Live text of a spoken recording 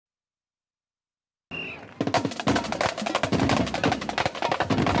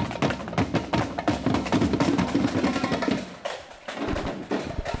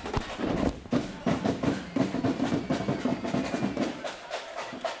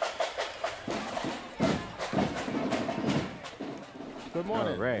Good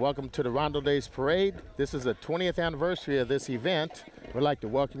morning. All right. Welcome to the Rondo Days Parade. This is the 20th anniversary of this event. We'd like to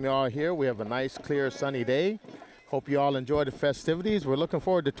welcome you all here. We have a nice, clear, sunny day. Hope you all enjoy the festivities. We're looking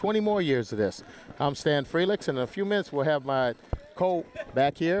forward to 20 more years of this. I'm Stan Frelix, and in a few minutes we'll have my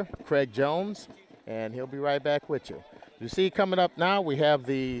back here, Craig Jones, and he'll be right back with you. You see, coming up now, we have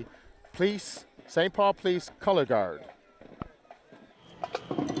the police, St. Paul Police Color Guard.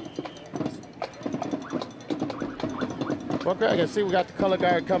 Well, Greg, I see we got the color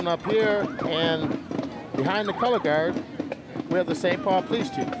guard coming up here, and behind the color guard, we have the St. Paul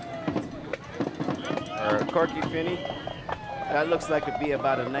Police Chief. Corky Finney. That looks like it'd be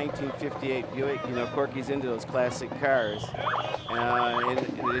about a 1958 Buick. You know, Corky's into those classic cars, in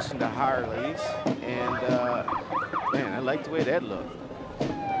addition to Harleys. And, man, I like the way that looked.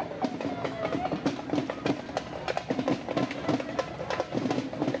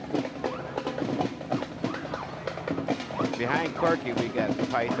 Behind Corky, we got the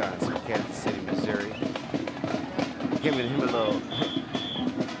Pythons from Kansas City, Missouri. Giving him a little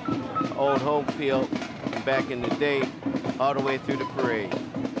old home feel from back in the day, all the way through the parade.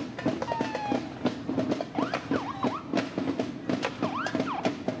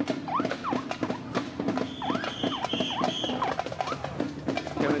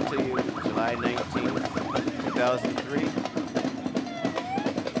 Coming to you July 19th, 2003.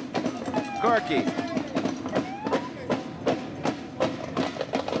 Corky.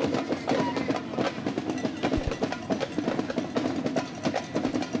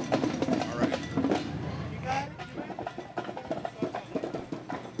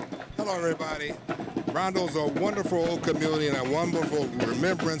 Everybody, Rondo's a wonderful old community and a wonderful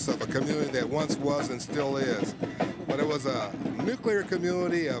remembrance of a community that once was and still is. But it was a nuclear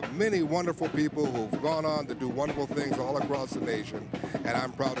community of many wonderful people who've gone on to do wonderful things all across the nation, and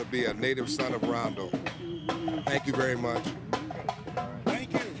I'm proud to be a native son of Rondo. Thank you very much.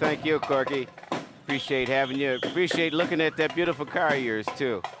 Thank you. Thank you, Corky. Appreciate having you. Appreciate looking at that beautiful car of yours,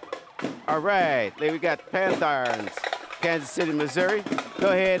 too. All right, we got Panthers, Kansas City, Missouri. Go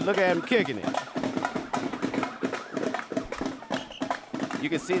ahead, look at them kicking it. You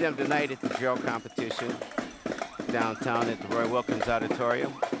can see them tonight at the drill competition downtown at the Roy Wilkins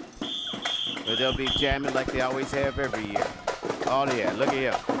Auditorium, where they'll be jamming like they always have every year. Oh yeah, look at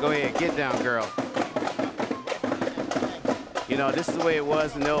you. Go ahead, get down, girl. You know, this is the way it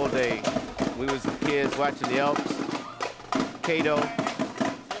was in the old days. We was kids watching the Elks, Cato,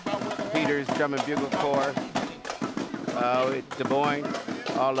 Peters, Drum and Bugle Corps, Des Moines,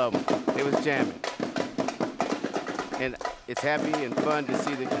 all of them. It was jamming. And it's happy and fun to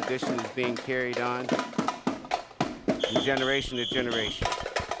see the tradition is being carried on from generation to generation.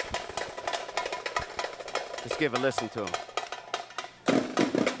 Let's give a listen to them.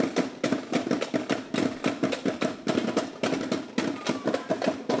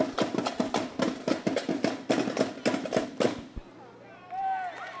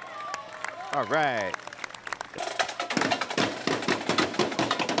 All right.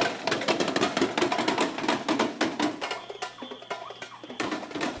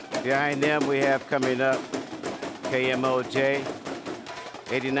 Behind them, we have coming up KMOJ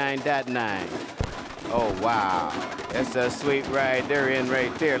 89.9. Oh, wow. That's a sweet ride they're in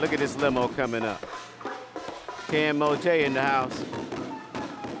right there. Look at this limo coming up. KMOJ in the house.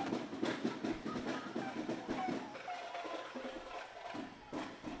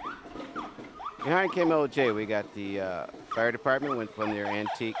 Behind KMOJ, we got the fire department with one of their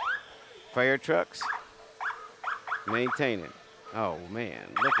antique fire trucks. Maintaining. Oh, man,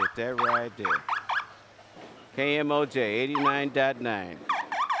 look at that right there. KMOJ 89.9. I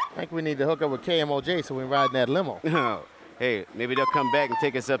think we need to hook up with KMOJ so we can ride in that limo. Oh, hey, maybe they'll come back and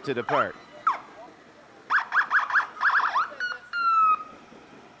take us up to the park.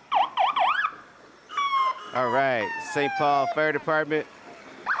 All right, St. Paul Fire Department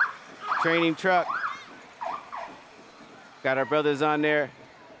training truck. Got our brothers on there.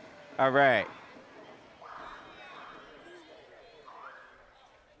 All right.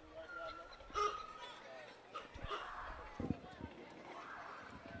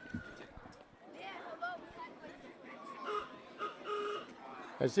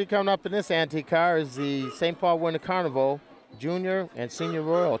 I see coming up in this antique car is the St. Paul Winter Carnival Junior and Senior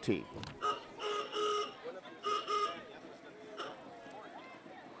Royalty.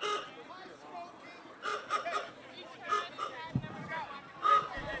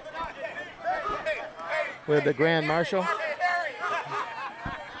 With the Grand Marshal,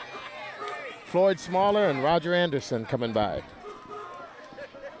 Floyd Smaller and Roger Anderson coming by.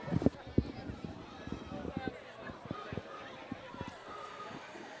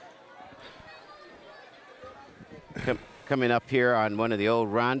 coming up here on one of the old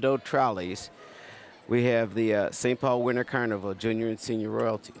Rondo trolleys. We have the St. Paul Winter Carnival Junior and Senior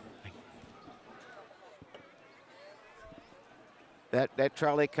Royalty. That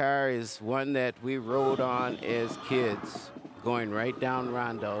trolley car is one that we rode on as kids, going right down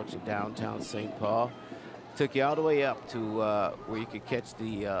Rondo to downtown St. Paul. Took you all the way up to where you could catch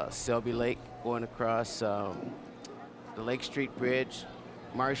the Selby Lake going across the Lake Street Bridge,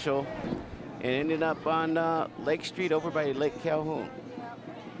 Marshall, and ended up on Lake Street over by Lake Calhoun.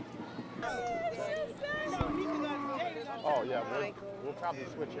 Oh, yeah, we'll probably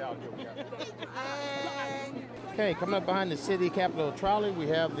switch out here. Okay, coming up behind the City Capitol trolley, we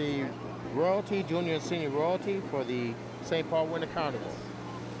have the Royalty, Junior and Senior Royalty for the St. Paul Winter Carnival.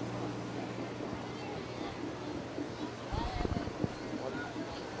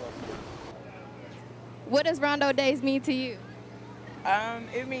 What does Rondo Days mean to you?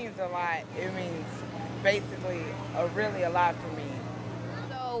 It means a lot. It means basically really a lot for me.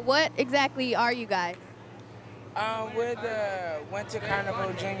 So what exactly are you guys? We're the Winter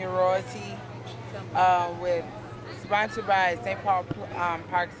Carnival Junior Royalty, with sponsored by St. Paul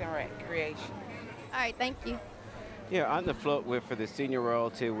Parks and Recreation. All right, thank you. Yeah, on the float for the Senior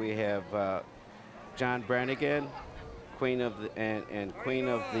Royalty, we have John Brannigan, Queen of the Queen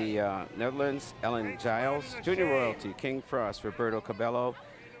of the Netherlands, Ellen Giles. Junior Royalty, King Frost, Roberto Cabello.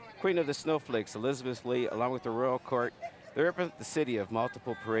 Queen of the Snowflakes, Elizabeth Lee, along with the Royal Court. They represent the city of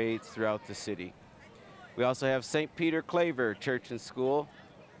multiple parades throughout the city. We also have St. Peter Claver Church and School,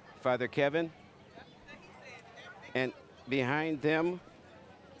 Father Kevin. And behind them,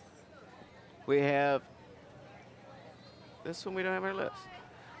 we have, this one we don't have on our list.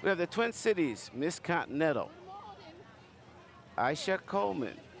 We have the Twin Cities, Miss Continental, Aisha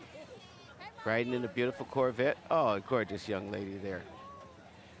Coleman, riding in a beautiful Corvette. Oh, a gorgeous young lady there.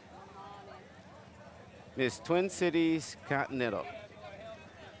 Miss Twin Cities Continental.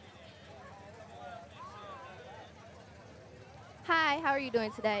 Hi, how are you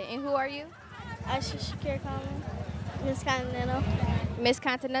doing today? And who are you? Aisha Shakir Coleman, Miss Continental. Miss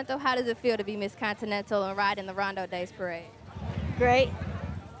Continental, how does it feel to be Miss Continental and ride in the Rondo Days Parade? Great.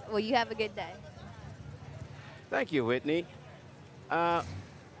 Well, you have a good day. Thank you, Whitney.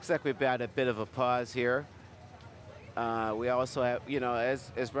 Looks like we've got a bit of a pause here. We also have, you know,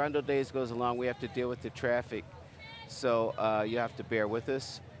 as Rondo Days goes along, we have to deal with the traffic. So you have to bear with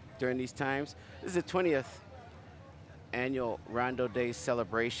us during these times. This is the 20th annual Rondo Days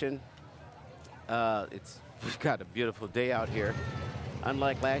celebration. We've got a beautiful day out here.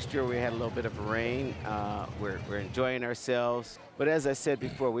 Unlike last year, we had a little bit of rain. We're enjoying ourselves. But as I said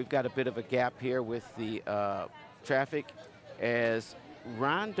before, we've got a bit of a gap here with the traffic, as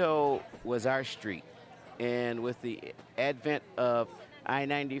Rondo was our street. And with the advent of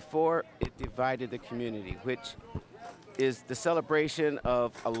I-94, it divided the community, which is the celebration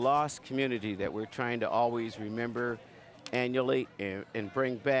of a lost community that we're trying to always remember annually and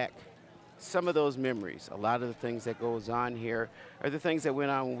bring back some of those memories. A lot of the things that goes on here are the things that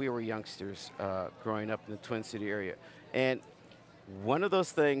went on when we were youngsters growing up in the Twin City area. And one of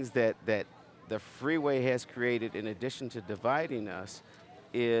those things that the freeway has created, in addition to dividing us,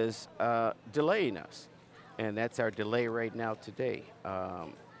 is delaying us. And that's our delay right now today.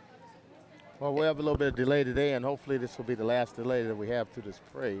 Well, we have a little bit of delay today, and hopefully this will be the last delay that we have through this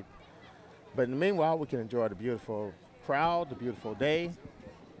parade. But in the meanwhile, we can enjoy the beautiful crowd, the beautiful day.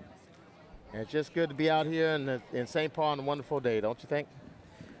 And it's just good to be out here in St. Paul on a wonderful day, don't you think?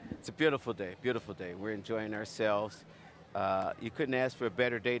 It's a beautiful day, beautiful day. We're enjoying ourselves. You couldn't ask for a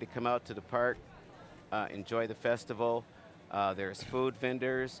better day to come out to the park, enjoy the festival. There's food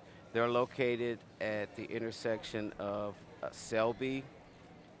vendors. They're located at the intersection of Selby,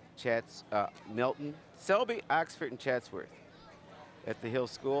 Milton, Selby, Oxford, and Chatsworth at the Hill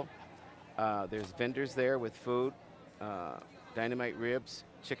School. There's vendors there with food, dynamite ribs,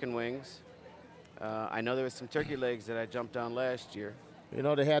 chicken wings. I know there was some turkey legs that I jumped on last year. You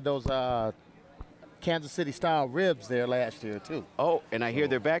know, they had those Kansas City-style ribs there last year, too. Oh, and I hear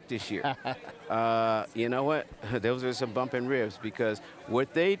they're back this year. You know what? Those are some bumping ribs, because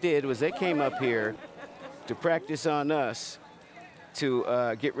what they did was they came up here to practice on us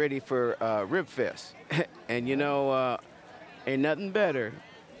to get ready for Rib Fest. And, you know, ain't nothing better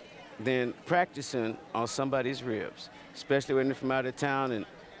than practicing on somebody's ribs, especially when they're from out of town. And,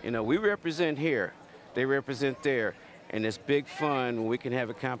 you know, we represent here. They represent there. And it's big fun when we can have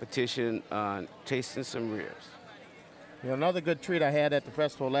a competition on tasting some ribs. You know, another good treat I had at the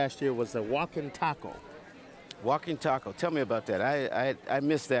festival last year was the walking taco. Walking taco. Tell me about that. I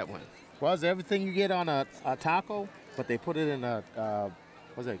missed that one. Well, it's everything you get on a taco, but they put it in a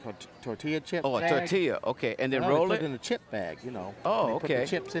what's that called? Tortilla chip Oh, a bag. tortilla. Okay, and then No, roll they put it? in a chip bag, you know. Oh, They okay. Put the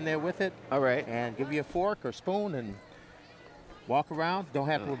chips in there with it. All right. And give you a fork or spoon and walk around. Don't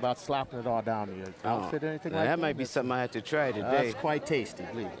have to worry about slopping it all down in your outfit or anything Now, like that. that might be something I have to try today. That's quite tasty,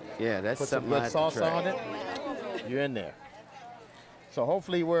 believe me. Yeah, that's Put some something I good have to sauce try. on it. You're in there. So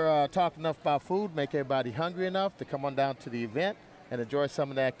hopefully we're talking enough about food, make everybody hungry enough to come on down to the event and enjoy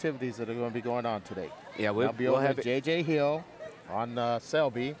some of the activities that are going to be going on today. Yeah, I'll be we'll over have at it. JJ Hill on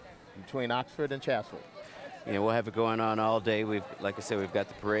Selby between Oxford and Chatsworth. Yeah, we'll have it going on all day. Like I said, we've got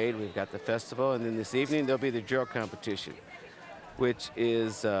the parade, we've got the festival, and then this evening there'll be the drill competition, which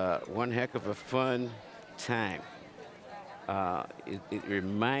is one heck of a fun time. It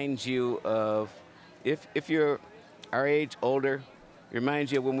reminds you of, if you're our age, older,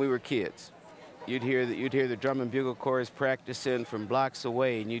 reminds you of when we were kids. You'd hear the drum and bugle chorus practicing from blocks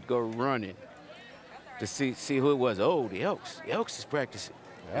away, and you'd go running to see who it was. Oh, the Elks is practicing,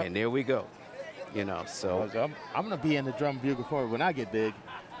 Yep. and there we go. You know, so I'm going to be in the drum bugle corps when I get big.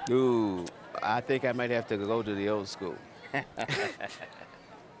 ooh, I think I might have to go to the old school.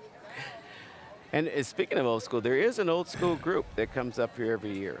 And speaking of old school, there is an old school group that comes up here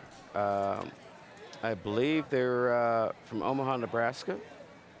every year. I believe they're from Omaha, Nebraska,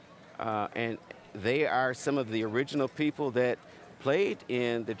 and they are some of the original people that played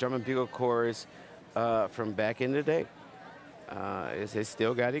in the drum and bugle corps from back in the day. They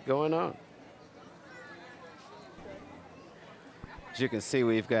still got it going on. As you can see,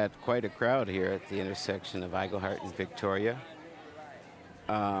 we've got quite a crowd here at the intersection of Iglehart and Victoria.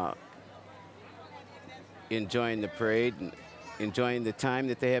 Enjoying the parade and enjoying the time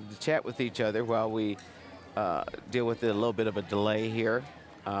that they have to chat with each other while we deal with a little bit of a delay here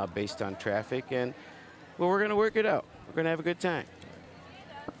based on traffic. And well, we're going to work it out. We're going to have a good time.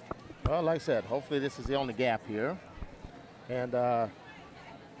 Well, like I said, hopefully this is the only gap here. And the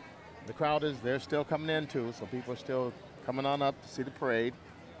crowd they're still coming in too, so people are still coming on up to see the parade.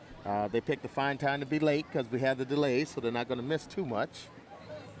 They picked a fine time to be late because we had the delay, so they're not going to miss too much.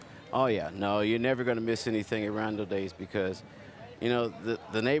 Oh, yeah. No, you're never going to miss anything at Rondo Days because, you know,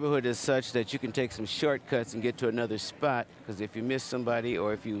 the neighborhood is such that you can take some shortcuts and get to another spot because if you miss somebody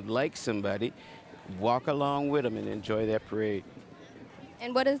or if you like somebody, walk along with them and enjoy that parade.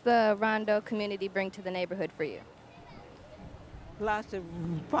 And what does the Rondo community bring to the neighborhood for you? Lots of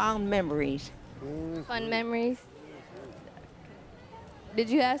fond memories. Fun memories? Did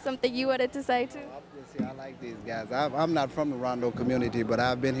you have something you wanted to say too? See, I like these guys. I'm not from the Rondo community, but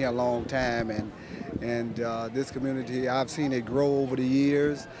I've been here a long time, and this community, I've seen it grow over the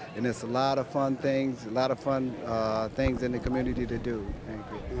years, and it's a lot of fun things, in the community to do. Thank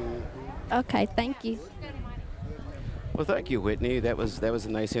you. Okay, thank you. Well, thank you, Whitney. That was a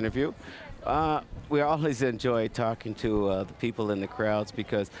nice interview. We always enjoy talking to the people in the crowds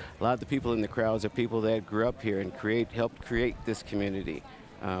because a lot of the people in the crowds are people that grew up here and helped create this community.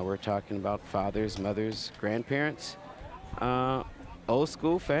 We're talking about fathers, mothers, grandparents, old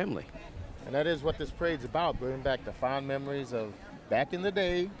school family. And that is what this parade's about, bringing back the fond memories of back in the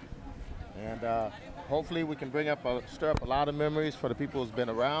day. And hopefully we can stir up a lot of memories for the people who's been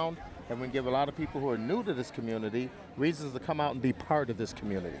around, and we can give a lot of people who are new to this community reasons to come out and be part of this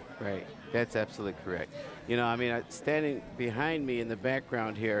community. Right, that's absolutely correct. You know, I mean, standing behind me in the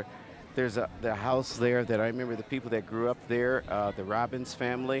background here, there's the house there that I remember the people that grew up there, the Robbins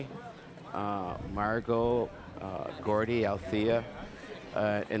family, Margot, Gordy, Althea,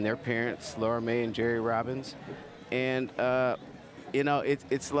 and their parents, Laura Mae and Jerry Robbins. And, you know,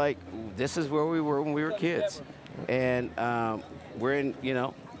 it's like this is where we were when we were kids. And we're in, you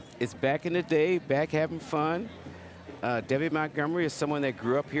know, it's back in the day, back having fun. Debbie Montgomery is someone that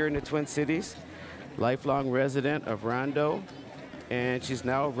grew up here in the Twin Cities, lifelong resident of Rondo, and she's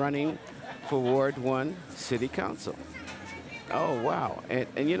now running for Ward 1 City Council. Oh, wow.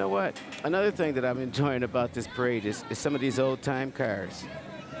 And you know what? Another thing that I'm enjoying about this parade is some of these old-time cars.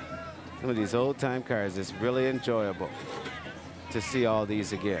 Some of these old-time cars. It's really enjoyable to see all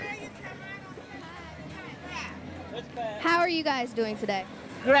these again. How are you guys doing today?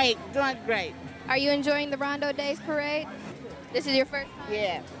 Great, doing great. Are you enjoying the Rondo Days parade? This is your first time?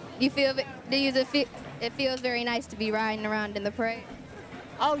 Yeah. It feels very nice to be riding around in the parade?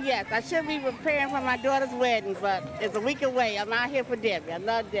 Oh, yes. I should be preparing for my daughter's wedding, but it's a week away. I'm out here for Debbie. I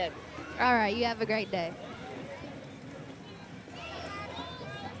love Debbie. All right, you have a great day.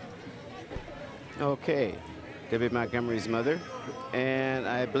 Okay, Debbie Montgomery's mother. And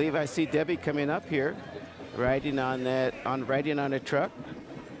I believe I see Debbie coming up here, riding on a truck.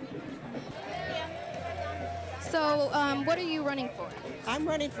 So, what are you running for? I'm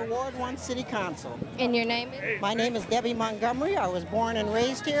running for Ward 1 City Council. And your name is? My name is Debbie Montgomery. I was born and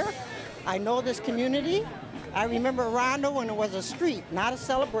raised here. I know this community. I remember Rondo when it was a street, not a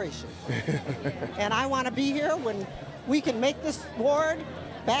celebration. And I want to be here when we can make this ward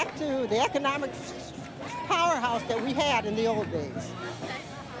back to the economic powerhouse that we had in the old days.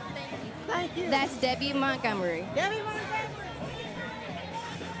 Thank you. That's Debbie Montgomery. Debbie Montgomery.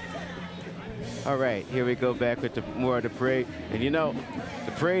 All right, here we go back with more of the parade. And you know,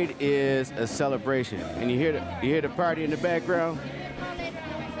 the parade is a celebration. And you hear the party in the background?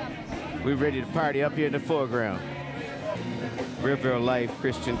 We're ready to party up here in the foreground. River of Life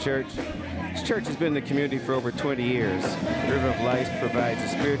Christian Church. This church has been in the community for over 20 years. River of Life provides a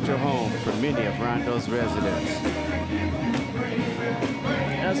spiritual home for many of Rondo's residents.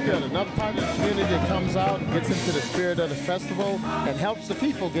 That's good. Another part of the community that comes out, gets into the spirit of the festival, and helps the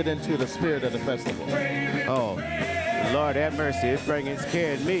people get into the spirit of the festival. Oh, Lord have mercy. It's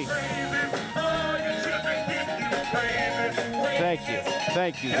carrying me. Thank you.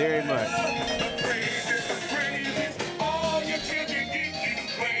 Thank you very much.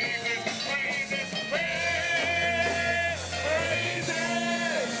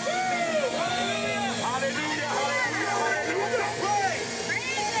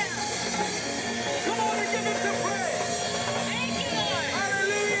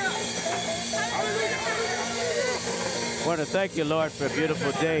 I want to thank you, Lord, for a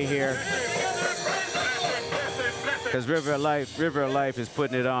beautiful day here. Because River of Life is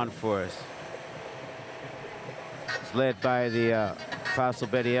putting it on for us. It's led by the Apostle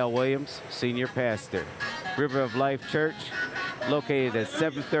Betty L. Williams, senior pastor. River of Life Church, located at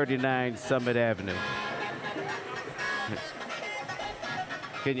 739 Summit Avenue.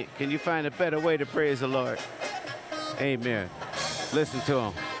 Can you find a better way to praise the Lord? Amen. Listen to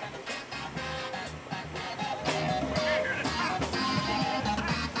him.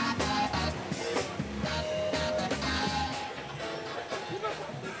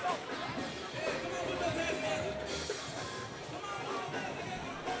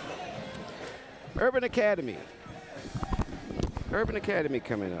 Urban Academy. Urban Academy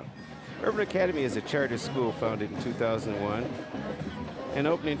coming up. Urban Academy is a charter school founded in 2001 and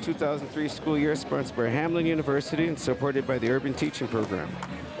opened in 2003 school year, sponsored by Hamlin University and supported by the Urban Teaching Program.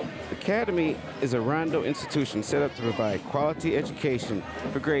 The Academy is a Rondo institution set up to provide quality education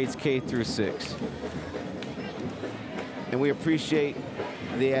for grades K through 6. And we appreciate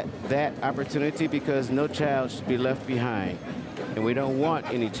that opportunity because no child should be left behind. And we don't want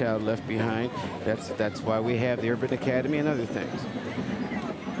any child left behind. That's why we have the Urban Academy and other things.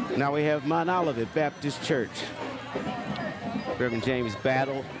 Now we have Mount Olivet Baptist Church. Reverend James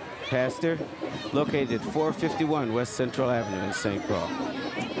Battle, pastor, located at 451 West Central Avenue in St. Paul.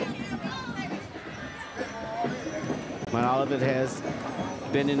 Mount Olivet has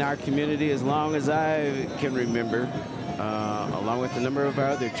been in our community as long as I can remember, along with a number of our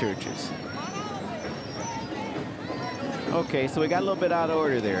other churches. Okay, so we got a little bit out of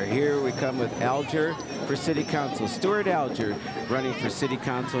order there. Here we come with Alger for City Council. Stuart Alger running for City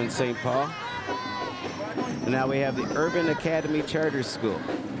Council in St. Paul. And now we have the Urban Academy Charter School.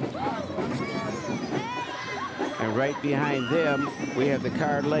 And right behind them, we have the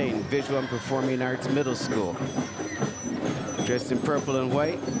Carr Lane Visual and Performing Arts Middle School. Dressed in purple and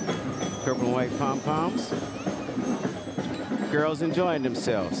white pom-poms. Girls enjoying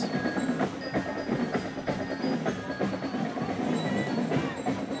themselves.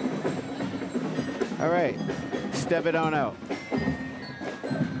 All right, step it on out.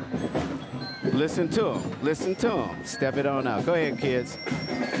 Listen to them, step it on out. Go ahead, kids.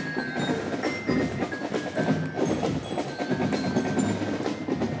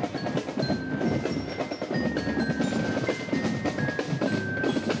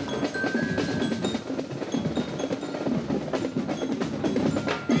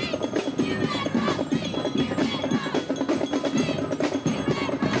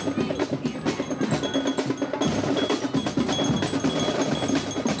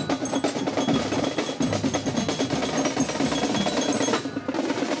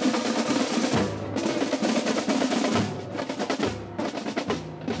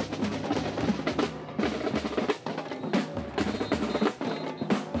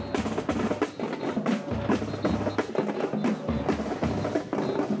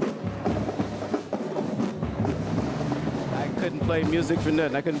 Play music for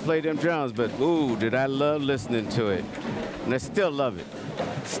nothing. I couldn't play them drums, but ooh, did I love listening to it. And I still love it.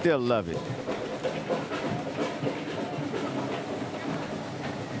 Still love it.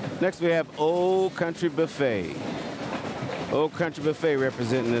 Next we have Old Country Buffet. Old Country Buffet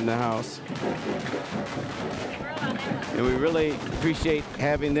representing in the house. And we really appreciate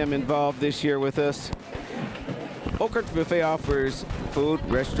having them involved this year with us. Oakhurst Buffet offers food,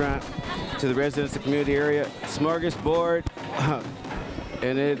 restaurant to the residents of the community area, smorgasbord,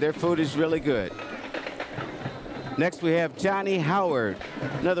 and their food is really good. Next we have Johnny Howard,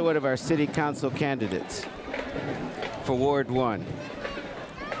 another one of our city council candidates for Ward 1.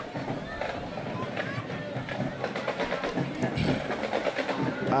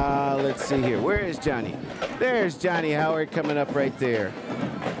 Let's see here. Where is Johnny? There's Johnny Howard coming up right there.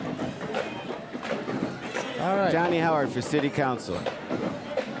 All right. Johnny Howard for City Council.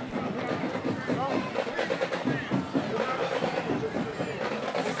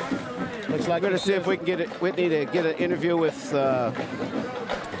 Looks like we're going to see if we can get Whitney to get an interview with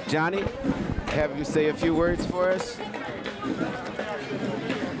Johnny. Have him say a few words for us.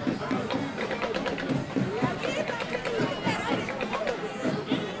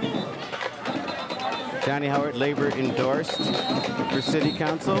 Johnny Howard, labor endorsed for City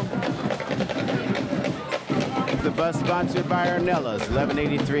Council. The bus sponsored by Arnella's,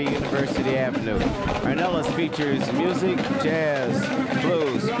 1183 University Avenue. Arnella's features music, jazz,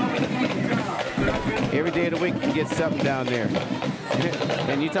 blues. Every day of the week you get something down there.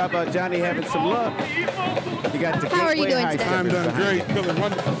 And you talk about Johnny having some luck. You got the How are you doing High today? I'm doing great, feeling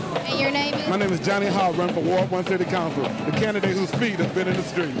wonderful. And your name is? My name is Johnny Howard, running for Ward 1 City Council, the candidate whose feet have been in the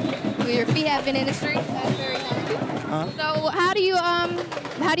street. Your feet have been in the street? That's very nice. So how do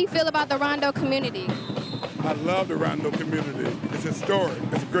you feel about the Rondo community? I love the Rondo community. It's historic.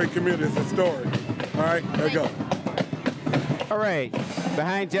 It's a great community. It's historic. All right, there you go. All right,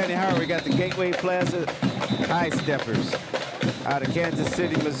 behind Johnny Howard, we got the Gateway Plaza High Steppers out of Kansas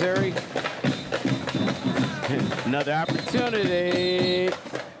City, Missouri. Another opportunity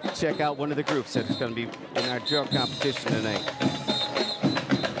to check out one of the groups that's going to be in our drill competition tonight.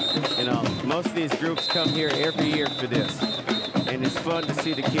 You know, most of these groups come here every year for this, and it's fun to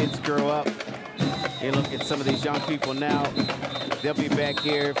see the kids grow up. You look at some of these young people now, they'll be back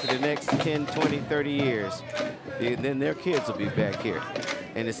here for the next 10, 20, 30 years. And then their kids will be back here.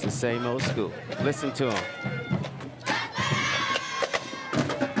 And it's the same old school. Listen to them.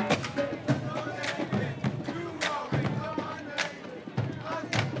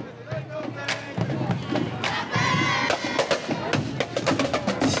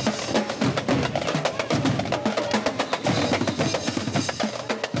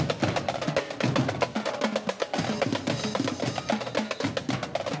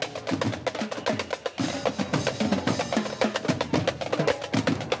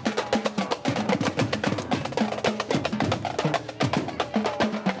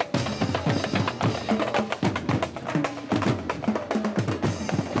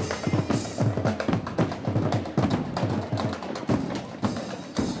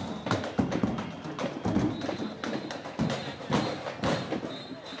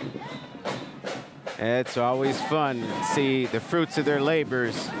 It's always fun to see the fruits of their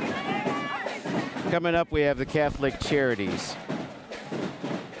labors. Coming up, we have the Catholic Charities.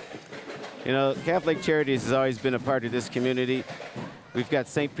 You know, Catholic Charities has always been a part of this community. We've got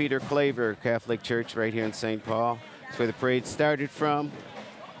St. Peter Claver Catholic Church right here in St. Paul. That's where the parade started from.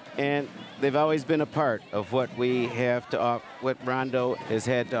 And they've always been a part of what we have to offer, what Rondo has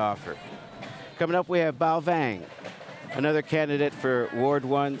had to offer. Coming up, we have Bao Vang, another candidate for Ward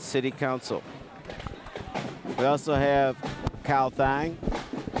 1 City Council. We also have Kyle Thang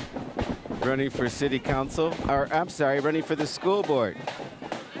running for City Council, or I'm sorry, running for the school board.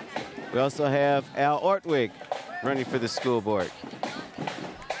 We also have Al Ortwig running for the school board.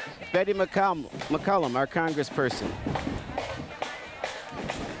 Betty McCollum, our congressperson.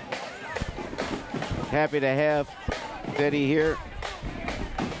 Happy to have Betty here.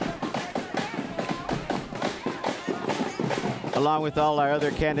 Along with all our other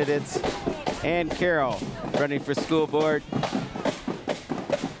candidates, and Carol running for school board.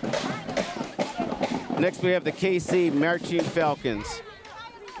 Next we have the KC Marching Falcons,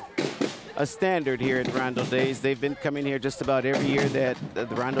 a standard here at Rondo Days. They've been coming here just about every year that the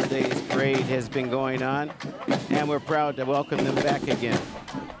Rondo Days parade has been going on, and we're proud to welcome them back again.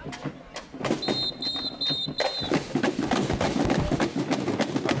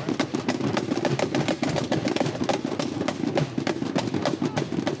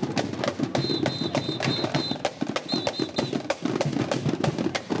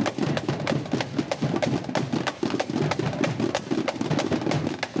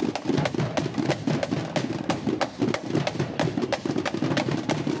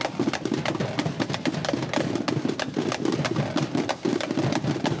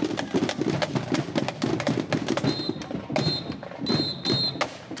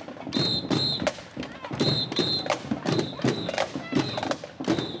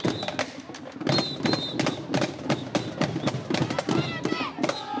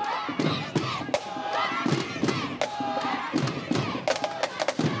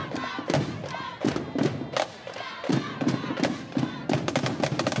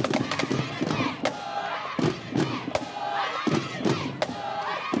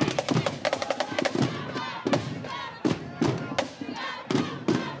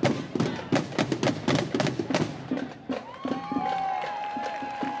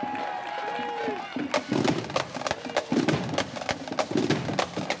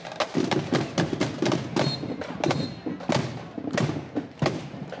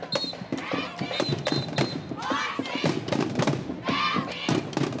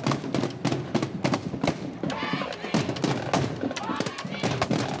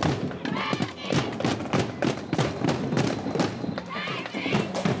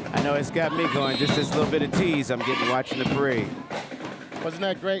 know, it's got me going. Just this little bit of tease I'm getting watching the parade. Wasn't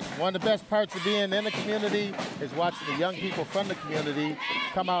that great? One of the best parts of being in the community is watching the young people from the community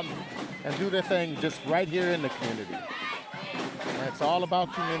come out and do their thing just right here in the community. And it's all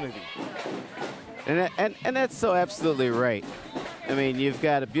about community. And that's so absolutely right. I mean, you've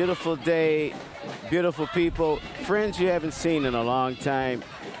got a beautiful day, beautiful people, friends you haven't seen in a long time,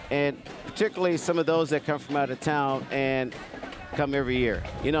 and particularly some of those that come from out of town and come every year.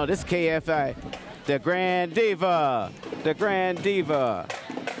 You know, this KFI, the Grand Diva, the Grand Diva.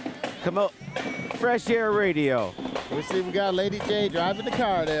 Come on, Fresh Air Radio. We see we got Lady J driving the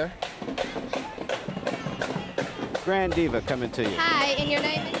car there. Grand Diva coming to you. Hi, and your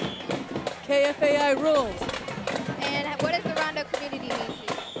name is? KFAI rules. And what does the Rondo community mean to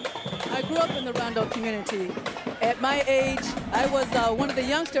you? I grew up in the Rondo community. At my age, I was one of the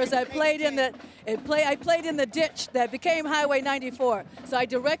youngsters. I played in the ditch that became Highway 94. So I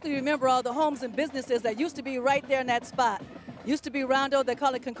directly remember all the homes and businesses that used to be right there in that spot. Used to be Rondo, they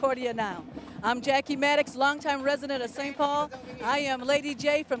call it Concordia now. I'm Jackie Maddox, longtime resident of St. Paul. I am Lady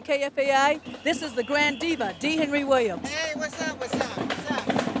J from KFAI. This is the Grand Diva, D. Henry Williams. Hey, what's up, what's up, what's up?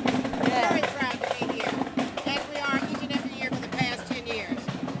 Yeah. Very proud to be here, as we are each and every year for the past 10 years.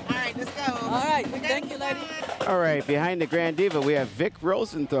 All right, let's go. All right, thank you, lady. All right, behind the Grand Diva, we have Vic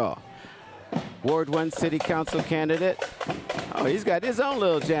Rosenthal, Ward 1 City Council candidate. Oh, he's got his own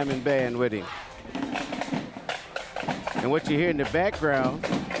little jamming band with him. And what you hear in the background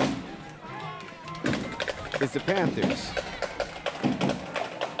is the Panthers.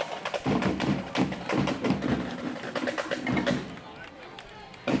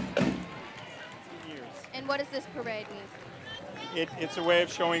 And what does this parade mean? It's a way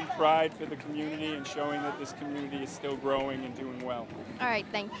of showing pride for the community and showing that this community is still growing and doing well. All right,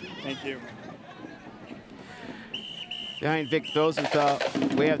 thank you. Thank you. Behind Vic Rosenthal,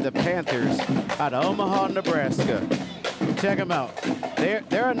 we have the Panthers out of Omaha, Nebraska. Check them out.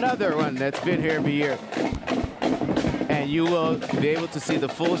 They're another one that's been here every year. And you will be able to see the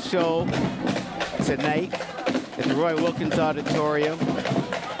full show tonight at the Roy Wilkins Auditorium,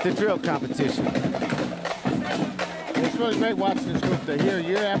 the drill competition. It's really great watching this group. They're here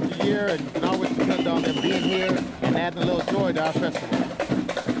year after year, and you can always depend on them being here and adding a little joy to our festival.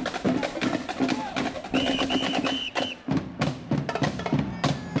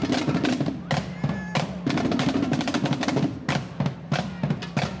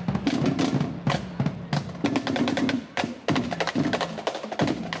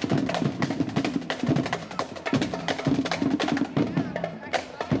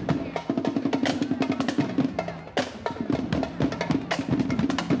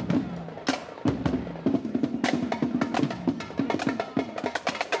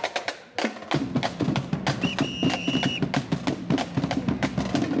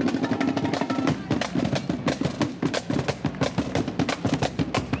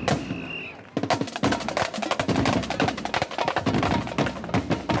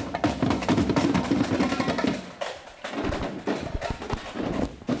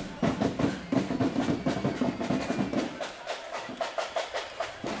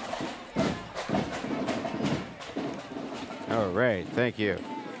 All right, thank you.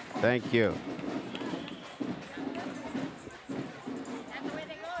 Thank you.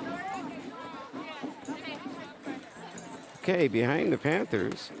 Okay, behind the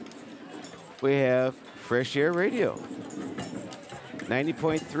Panthers, we have Fresh Air Radio.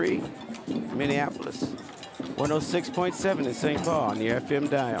 90.3 Minneapolis, 106.7 in St. Paul on the FM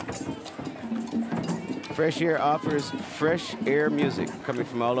dial. Fresh Air offers fresh air music coming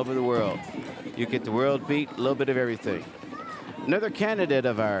from all over the world. You get the world beat, a little bit of everything. Another candidate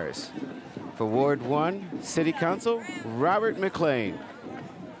of ours for Ward 1 City Council, Robert McLean.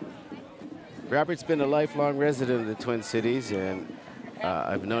 Robert's been a lifelong resident of the Twin Cities, and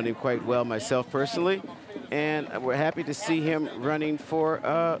I've known him quite well myself personally, and we're happy to see him running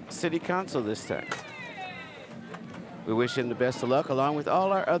for City Council this time. We wish him the best of luck, along with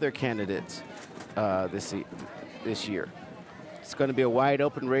all our other candidates this year. It's going to be a wide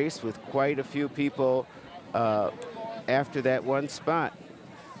open race with quite a few people after that one spot,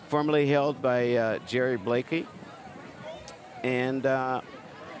 formerly held by Jerry Blakey, and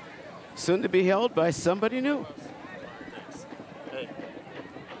soon to be held by somebody new.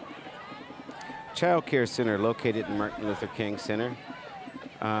 Child Care Center located in Martin Luther King Center.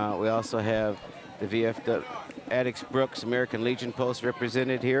 We also have the VFW Addicts Brooks American Legion Post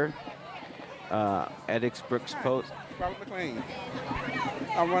represented here. Addicts Brooks Post. Robert McLean.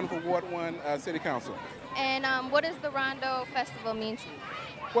 I'm running for Ward 1 City Council. And what does the Rondo Festival mean to you?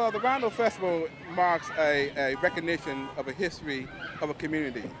 Well, the Rondo Festival marks a recognition of a history of a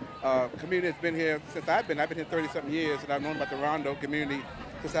community. Community has been here since I've been here 30-something years, and I've known about the Rondo community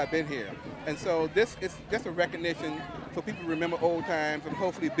since I've been here. And so this is just a recognition for people to remember old times and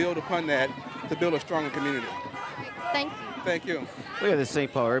hopefully build upon that to build a stronger community. Thank you. Thank you. We have the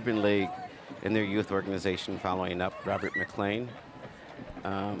St. Paul Urban League and their youth organization following up. Robert McLean.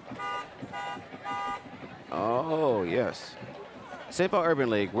 Oh, yes. St. Paul Urban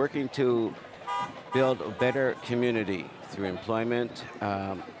League working to build a better community through employment,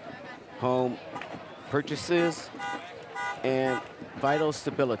 home purchases, and vital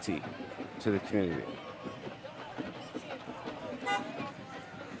stability to the community.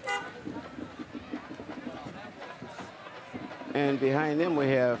 And behind them we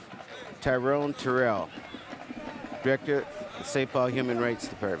have Tyrone Terrell, Director of St. Paul Human Rights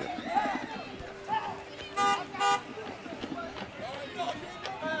Department.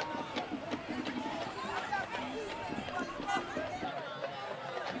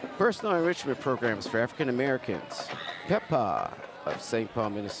 Personal enrichment programs for African Americans. PEPA of St. Paul,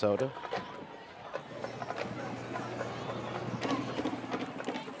 Minnesota.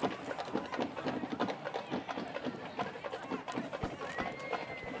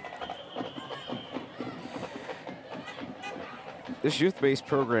 This youth-based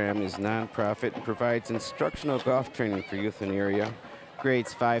program is nonprofit and provides instructional golf training for youth in the area,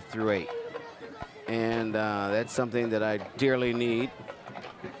 grades 5 through 8. And that's something that I dearly need.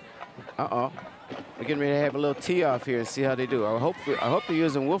 Uh-oh. We're getting ready to have a little tee off here and see how they do. I hope they're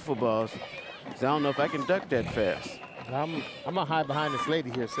using wiffle balls, because I don't know if I can duck that fast. I'm gonna hide behind this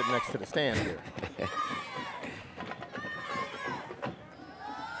lady here sitting next to the stand here.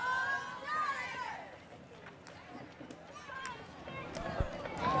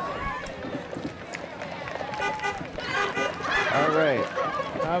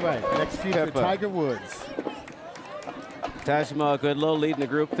 All right, next feature, Tiger Woods. Taj Mahal Goodlow leading the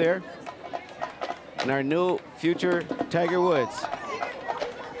group there. And our new future Tiger Woods.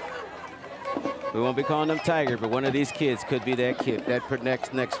 We won't be calling him Tiger, but one of these kids could be that kid, that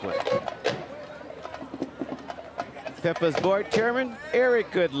next one. PEPA's board chairman,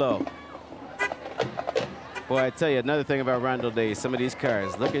 Eric Goodlow. Boy, I tell you, another thing about Rondo Days, some of these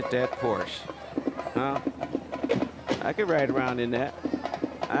cars, look at that Porsche. Huh? I could ride around in that.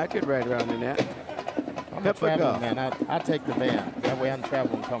 I could ride around in that. I'm a traveling man. I'll take the van. That way I'm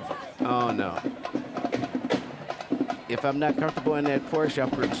traveling comfort. Oh, no. If I'm not comfortable in that Porsche, I'll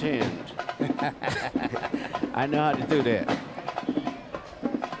pretend. I know how to do that.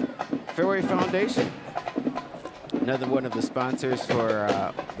 Fairway Foundation, another one of the sponsors for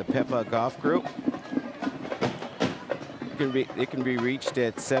the PEPA Golf Group. It can be reached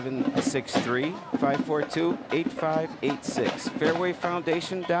at 763-542-8586.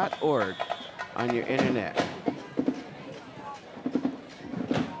 Fairwayfoundation.org on your internet.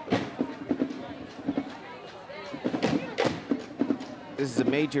 This is a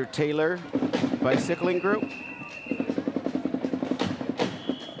Major Taylor bicycling group.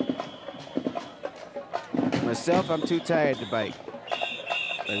 Myself, I'm too tired to bike.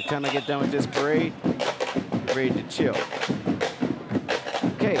 By the time I get done with this parade, I'm ready to chill.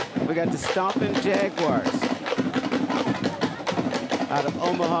 Okay, we got the Stompin' Jaguars out of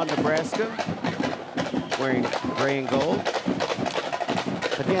Omaha, Nebraska, wearing gray and gold.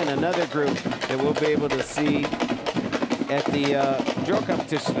 Again, another group that we'll be able to see at the drill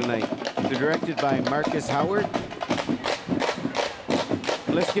competition tonight. They're directed by Marcus Howard.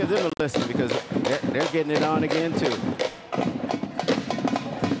 Let's give them a listen because they're getting it on again too.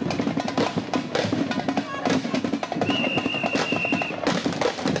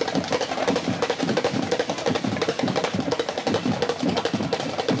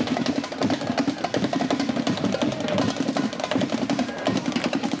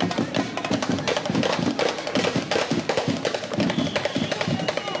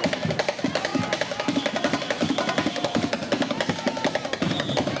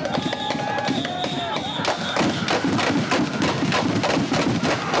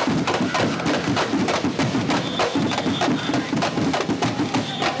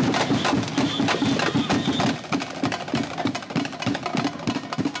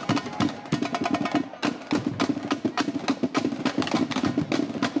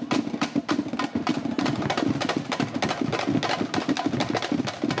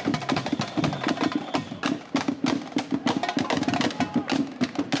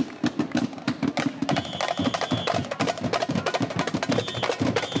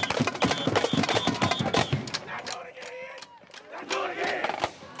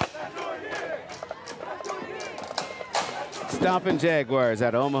 Stompin' Jaguars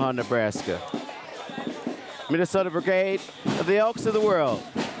out of Omaha, Nebraska. Minnesota Brigade of the Elks of the World.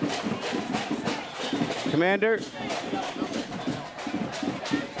 Commander.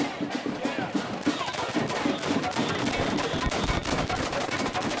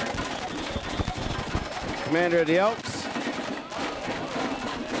 Commander of the Elks.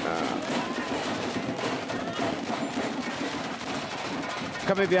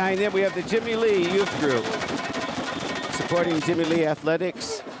 Coming behind them, we have the Jimmy Lee Youth Group, supporting Jimmy Lee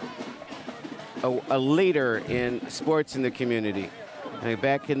Athletics, a leader in sports in the community. I mean,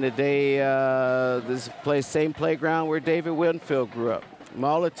 back in the day, this same playground where David Winfield grew up.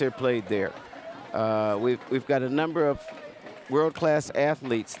 Molitor played there. We've got a number of world-class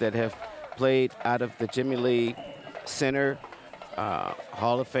athletes that have played out of the Jimmy Lee Center,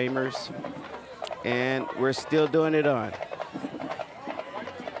 Hall of Famers, and we're still doing it on.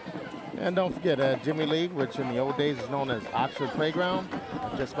 And don't forget Jimmy Lee, which in the old days is known as Oxford Playground.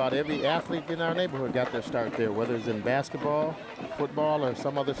 Just about every athlete in our neighborhood got their start there, whether it's in basketball, football, or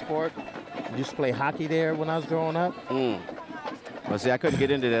some other sport. I used to play hockey there when I was growing up. Well, see, I couldn't get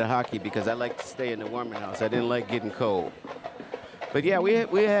into that hockey because I like to stay in the warming house. I didn't like getting cold. But yeah, we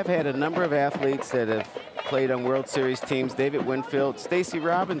have had a number of athletes that have played on World Series teams. David Winfield, Stacy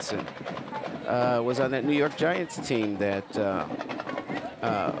Robinson was on that New York Giants team that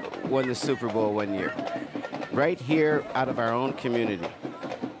won the Super Bowl one year, right here out of our own community.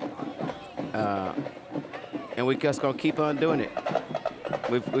 And we just gonna keep on doing it.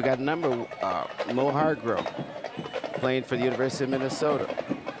 We've got a number of Mo Hargrove playing for the University of Minnesota.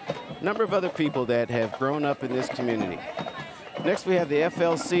 A number of other people that have grown up in this community. Next, we have the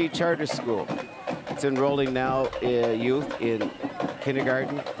FLC Charter School. It's enrolling now youth in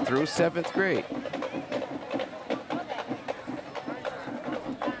kindergarten through 7th grade.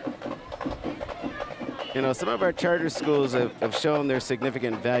 You know, some of our charter schools have shown their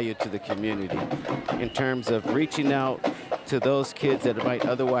significant value to the community in terms of reaching out to those kids that might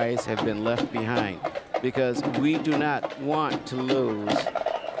otherwise have been left behind, because we do not want to lose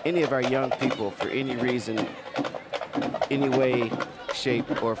any of our young people for any reason, any way,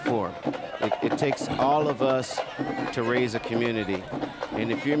 shape, or form. It takes all of us to raise a community.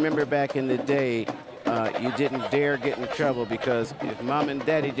 And if you remember back in the day, you didn't dare get in trouble, because if mom and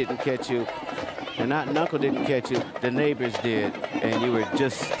daddy didn't catch you, and aunt and uncle didn't catch you, the neighbors did, and you were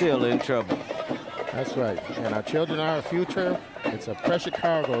just still in trouble. That's right. And our children are our future. It's a precious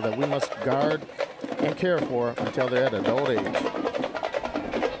cargo that we must guard and care for until they're at adult age.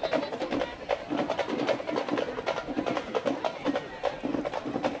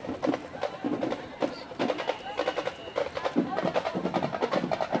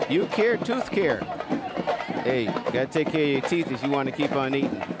 You care, tooth care. Hey, you gotta take care of your teeth if you want to keep on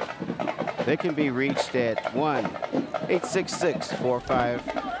eating. They can be reached at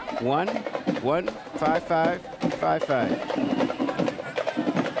 1-866-451-15555.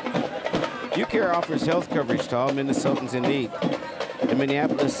 UCare offers health coverage to all Minnesotans in need. The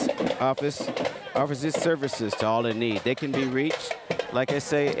Minneapolis office offers its services to all in need. They can be reached, like I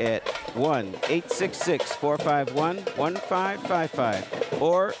say, at 1-866-451-1555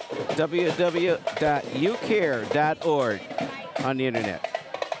 or www.ucare.org on the internet.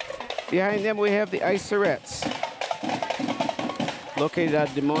 Behind them, we have the Icerettes, located out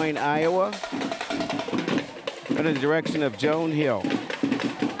of Des Moines, Iowa, under the direction of Joan Hill.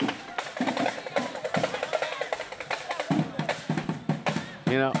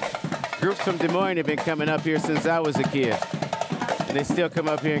 You know, groups from Des Moines have been coming up here since I was a kid, and they still come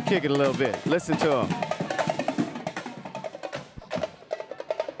up here and kick it a little bit. Listen to them.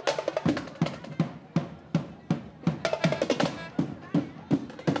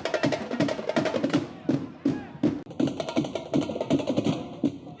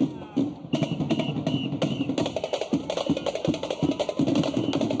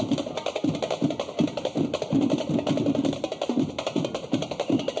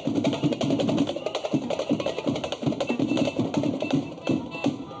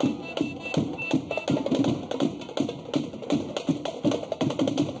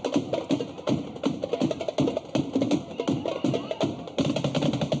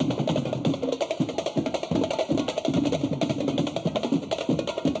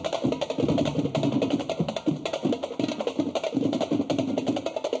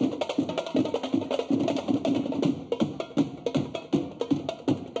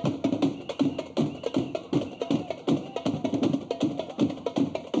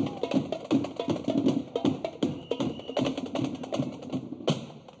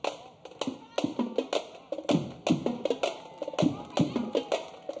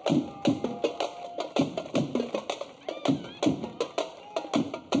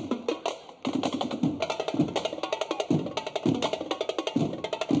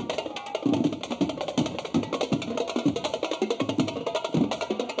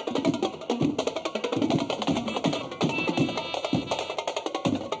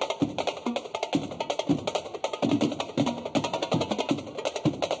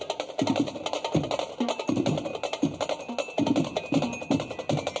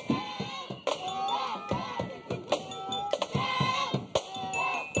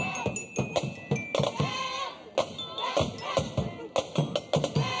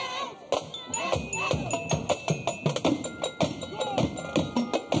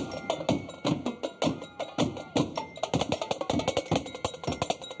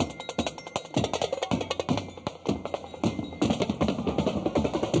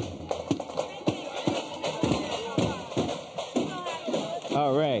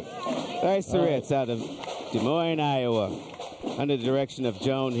 All right. Nice Tourette's out of Des Moines, Iowa, under the direction of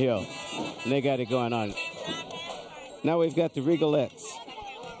Joan Hill. And they got it going on. Now we've got the Regalettes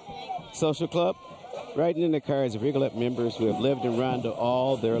Social Club. Riding in the cars of Rigolet members who have lived in Rondo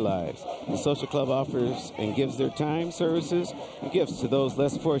all their lives. The social club offers and gives their time, services, and gifts to those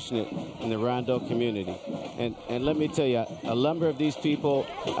less fortunate in the Rondo community. And let me tell you, a number of these people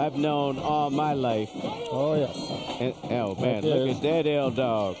I've known all my life. Oh, yes. And, oh, man, look at that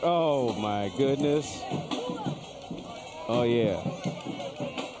L-Dog. Oh, my goodness. Oh, yeah.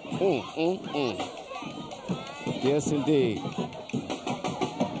 Yes, indeed.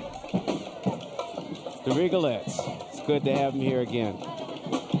 The Regalettes. It's good to have them here again.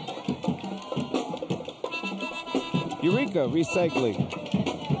 Eureka Recycling.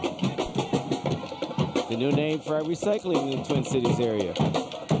 The new name for our recycling in the Twin Cities area.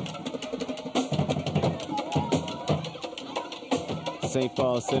 St.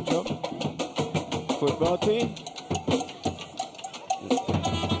 Paul Central football team.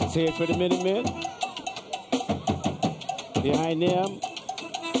 Let's hear it for the Minutemen. Behind them,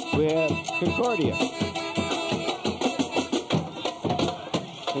 we have Concordia.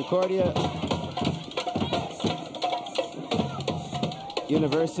 Concordia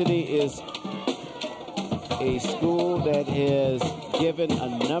University is a school that has given a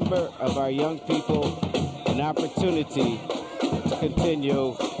number of our young people an opportunity to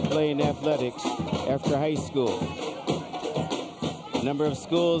continue playing athletics after high school. A number of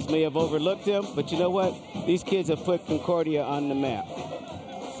schools may have overlooked them, but you know what? These kids have put Concordia on the map.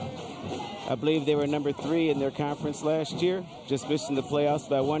 I believe they were number 3 in their conference last year, just missing the playoffs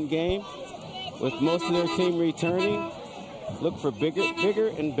by 1 game. With most of their team returning, look for bigger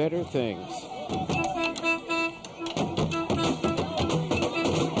and better things.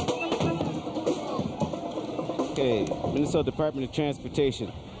 Okay, Minnesota Department of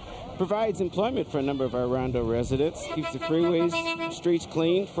Transportation provides employment for a number of our Rondo residents, keeps the freeways, streets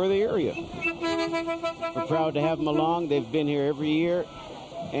clean for the area. We're proud to have them along. They've been here every year,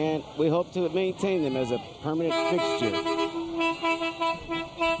 and we hope to maintain them as a permanent fixture.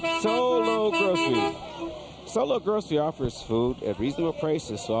 Solo Grocery. Solo Grocery offers food at reasonable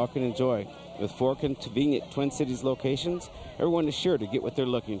prices so all can enjoy. With 4 convenient Twin Cities locations, everyone is sure to get what they're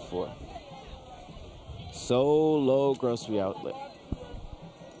looking for. Solo Grocery Outlet.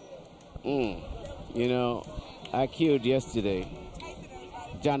 You know, I queued yesterday.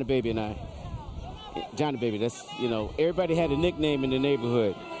 Johnny Baby and I. Johnny Baby, that's, you know, everybody had a nickname in the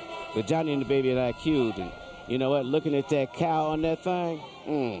neighborhood. But Johnny and the Baby and I queued. And you know what? Looking at that cow on that thing.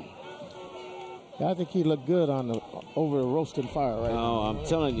 I think he looked good on the over a roasted fire right now. Oh, I'm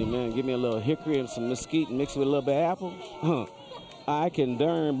telling you, man. Give me a little hickory and some mesquite and mix it with a little bit of apple. I can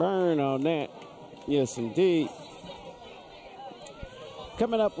darn burn on that. Yes, indeed.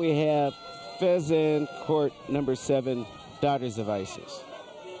 Coming up, we have Pheasant Court number 7, Daughters of Isis.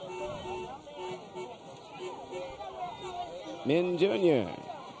 Min Jr.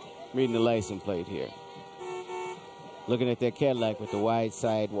 reading the license plate here. Looking at that Cadillac with the wide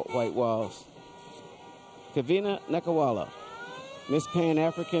side white walls. Kavina Nakawala, Miss Pan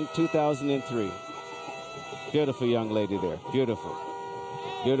African 2003. Beautiful young lady there. Beautiful.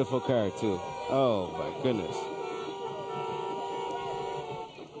 Beautiful car, too. Oh, my goodness.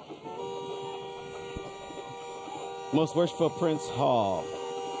 Most Worshipful Prince Hall,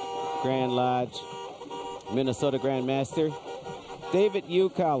 Grand Lodge, Minnesota Grand Master, David U.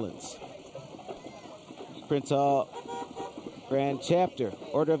 Collins. Prince Hall, Grand Chapter,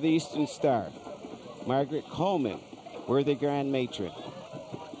 Order of the Eastern Star, Margaret Coleman, Worthy Grand Matron.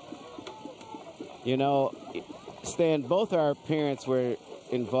 You know, Stan, both our parents were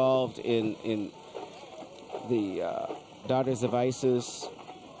involved in the Daughters of Isis,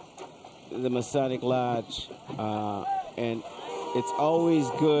 the Masonic Lodge, and it's always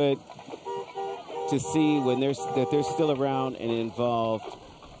good to see when they're still around and involved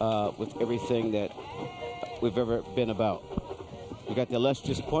with everything that we've ever been about. We got the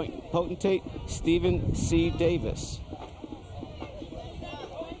illustrious potentate, Stephen C. Davis.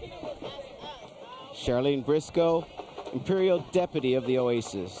 Charlene Briscoe, Imperial Deputy of the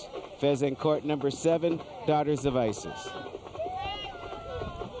Oasis. Pheasant Court number 7, Daughters of Isis.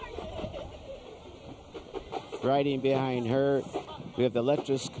 Riding behind her, we have the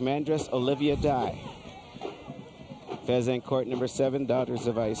illustrious Commandress Olivia Dye. Pheasant Court number 7, Daughters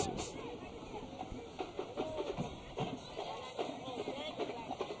of Isis.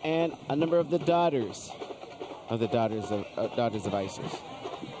 And a number of the daughters of the Daughters of Isis.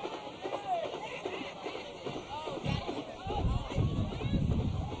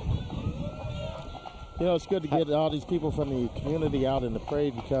 You know, it's good to get all these people from the community out in the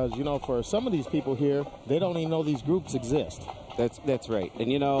parade because, you know, for some of these people here, they don't even know these groups exist. That's right.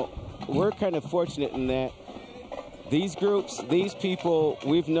 And, you know, we're kind of fortunate in that these groups, these people,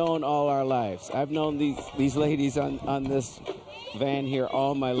 we've known all our lives. I've known these ladies on this van here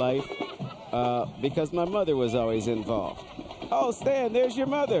all my life because my mother was always involved. Oh, Stan, there's your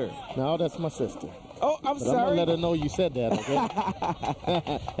mother. No, that's my sister. Oh, I'm but sorry. I'm going to let her know you said that,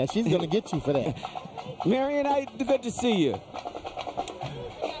 okay? And she's going to get you for that. Marion, good to see you.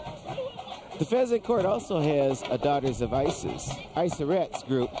 The Pheasant Court also has a Daughters of Isorettes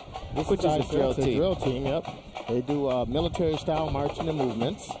group, which is a drill team. Drill team, yep. They do military-style marching and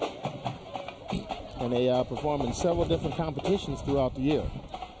movements. And they perform in several different competitions throughout the year.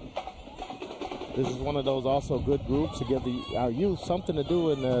 This is one of those also good groups to give our youth something to do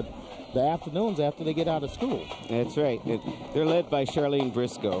in the afternoons after they get out of school. That's right. They're led by Charlene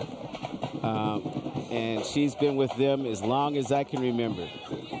Briscoe. And she's been with them as long as I can remember.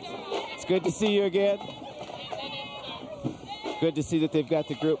 It's good to see you again. Good to see that they've got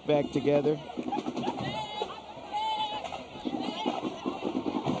the group back together.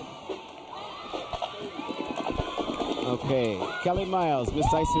 Okay, Kelly Miles, Miss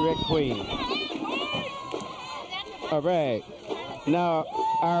Isorette Queen. All right, now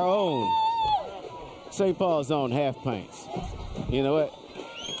our own, St. Paul's own Half Pints. You know what?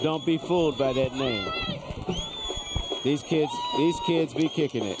 Don't be fooled by that name. These kids be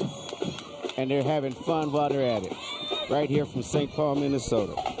kicking it. And they're having fun while they're at it. Right here from St. Paul,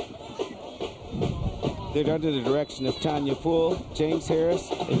 Minnesota. They're under the direction of Tanya Poole, James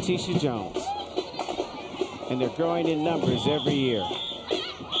Harris, and Tisha Jones. And they're growing in numbers every year.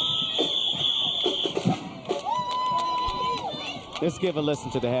 Let's give a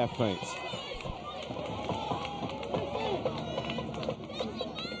listen to the Half Pints.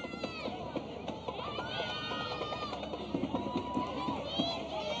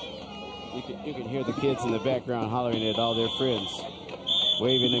 You can hear the kids in the background hollering at all their friends,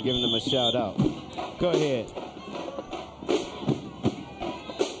 waving and giving them a shout out. Go ahead.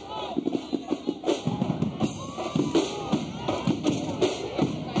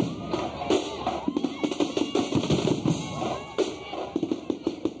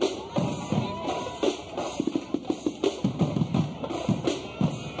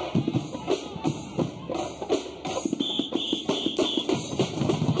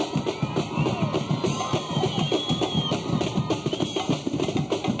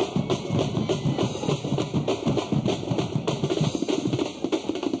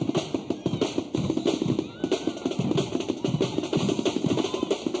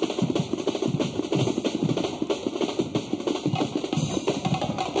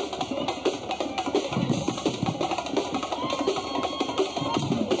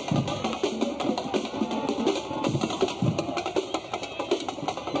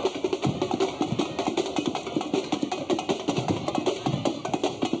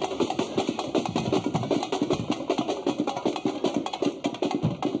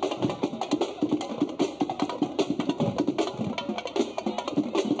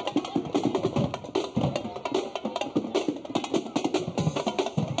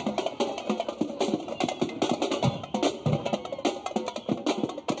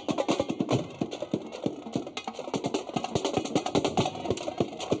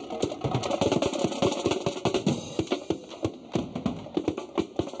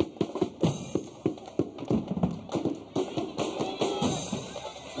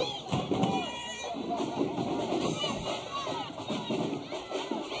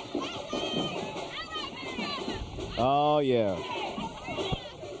 Oh, yeah.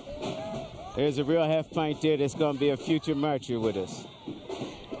 There's a real half pint there that's going to be a future marcher with us.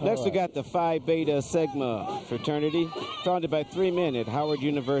 Next, we got the Phi Beta Sigma fraternity, founded by 3 men at Howard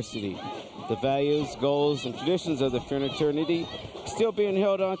University. The values, goals, and traditions of the fraternity still being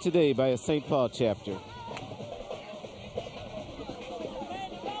held on today by a St. Paul chapter.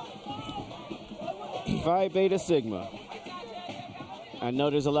 Phi Beta Sigma. I know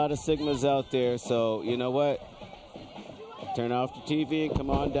there's a lot of Sigmas out there, so you know what? Turn off the TV and come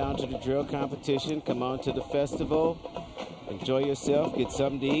on down to the drill competition. Come on to the festival. Enjoy yourself, get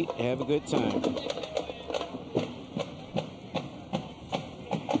something to eat, have a good time.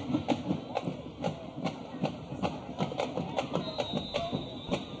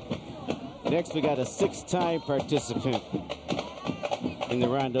 Next, we got a 6-time participant in the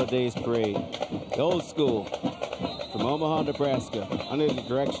Rondo Days Parade. The Old School from Omaha, Nebraska, under the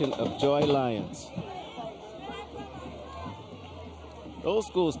direction of Joy Lyons. Old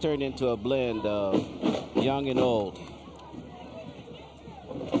School's turned into a blend of young and old.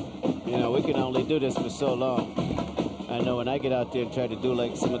 You know, we can only do this for so long. I know when I get out there and try to do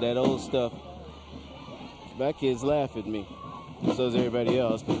like some of that old stuff, my kids laugh at me. So does everybody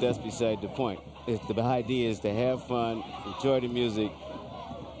else, but that's beside the point. The idea is to have fun, enjoy the music,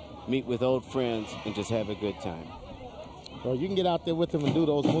 meet with old friends, and just have a good time. Well, you can get out there with them and do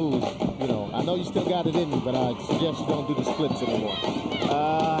those moves. You know, I know you still got it in you, but I suggest you don't do the splits anymore.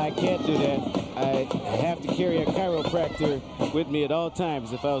 I can't do that. I have to carry a chiropractor with me at all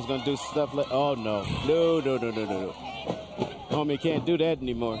times if I was going to do stuff like, oh, no. No. Homie, can't do that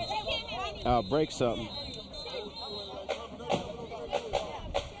anymore. I'll break something.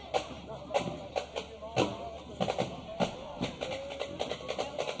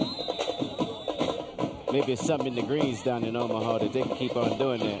 Maybe it's something in the greens down in Omaha that they can keep on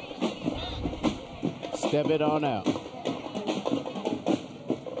doing that. Step it on out.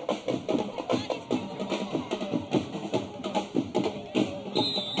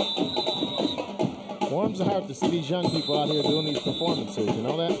 Warms the heart to see these young people out here doing these performances, you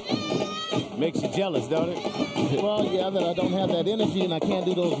know that? Makes you jealous, don't it? Well, yeah, that I don't have that energy and I can't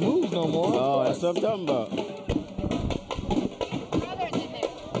do those moves no more. Oh, that's what I'm talking about.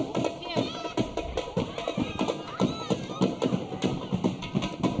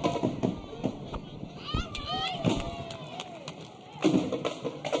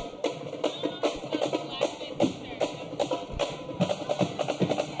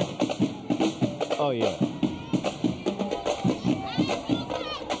 Oh, yeah.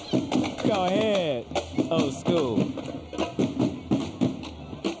 Go ahead. Old school.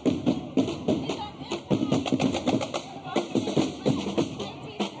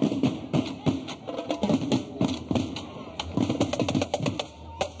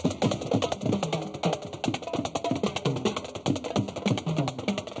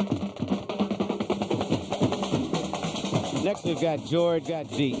 Next, we've got George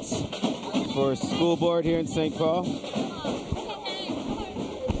Dietz for school board here in St. Paul.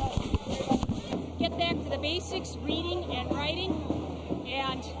 Get back to the basics, reading and writing,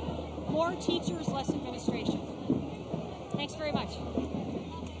 and more teachers, less administration. Thanks very much.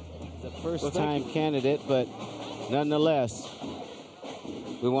 The first-time candidate, but nonetheless,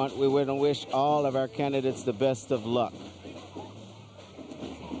 we want to wish all of our candidates the best of luck.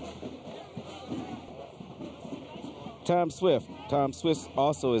 Tom Swift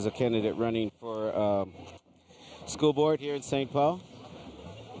also is a candidate running for school board here in St. Paul.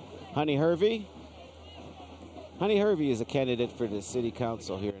 Honey Hervey is a candidate for the city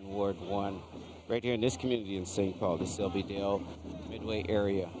council here in Ward 1, right here in this community in St. Paul, the Selby-Dale Midway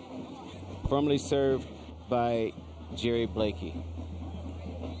area. Formerly served by Jerry Blakey.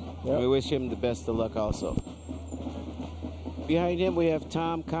 Yep. We wish him the best of luck also. Behind him we have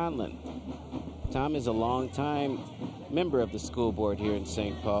Tom Conlon. Tom is a long-time member of the school board here in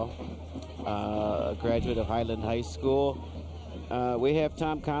St. Paul, a graduate of Highland High School. We have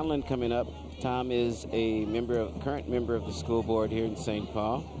Tom Conlon coming up. Tom is a current member of the school board here in St.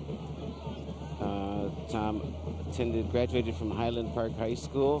 Paul. Tom graduated from Highland Park High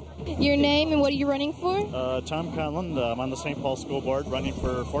School. Your name and what are you running for? Tom Conlon. I'm on the St. Paul School Board running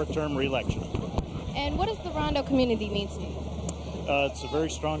for fourth-term re-election. And what does the Rondo community mean to you? It's a very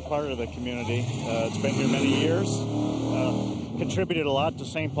strong part of the community. It's been here many years, contributed a lot to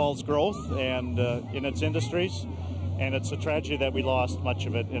St. Paul's growth and in its industries, and it's a tragedy that we lost much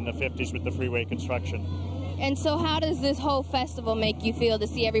of it in the 50s with the freeway construction. And so how does this whole festival make you feel to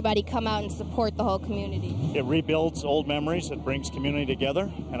see everybody come out and support the whole community? It rebuilds old memories, it brings community together,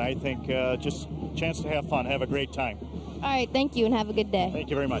 and I think just a chance to have fun, have a great time. All right, thank you and have a good day. Thank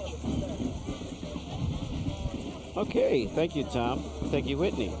you very much. Okay, thank you, Tom. Thank you,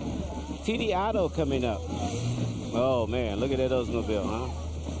 Whitney. TD Otto coming up. Oh, man, look at that Oldsmobile, huh?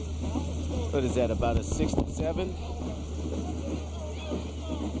 What is that, about a 67?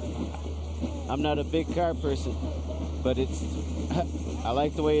 I'm not a big car person, but I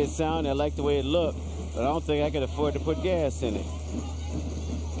like the way it sounds, I like the way it looks, but I don't think I can afford to put gas in it.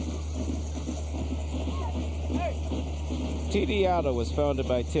 TD Auto was founded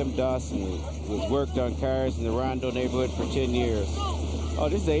by Tim Dawson, who has worked on cars in the Rondo neighborhood for 10 years. Oh,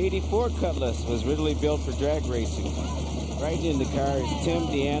 this is an 84 Cutlass, was originally built for drag racing. Right in the car is Tim,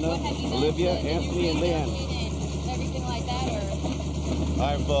 Deanna, Olivia, Anthony, and Leanne. Everything like that, or?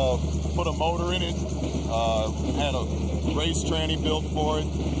 I've put a motor in it, had a race tranny built for it,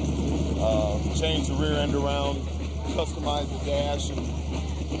 changed the rear end around, customized the dash.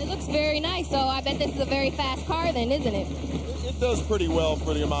 It looks very nice, so I bet this is a very fast car then, isn't it? It does pretty well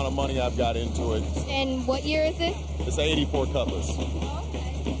for the amount of money I've got into it. And what year is this? It's an 84 Cutlass.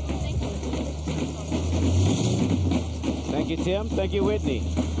 Thank you, Tim. Thank you, Whitney.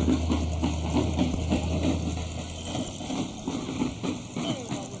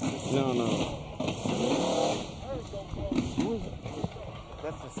 No.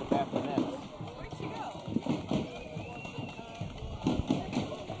 That's the Sebastian.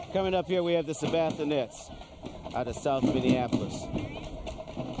 Coming up here, we have the Sebastianettes out of South Minneapolis.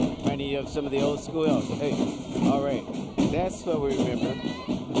 Reminding you of some of the old school elves. Hey, all right, that's what we remember.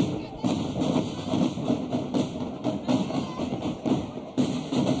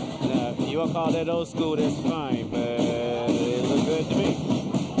 Now, if you want to call that old school, that's fine, but it looked good to me.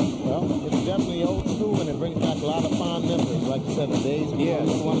 Well, it's definitely old school, and it brings back a lot of fond memories. Like you said, the days we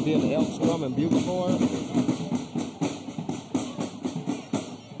used to want to be in the Elks Drum and Bugle Corps.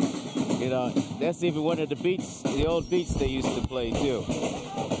 You know, that's even one of the beats, the old beats they used to play too.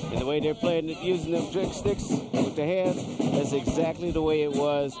 And the way they're playing it, using them trick sticks with the hands, that's exactly the way it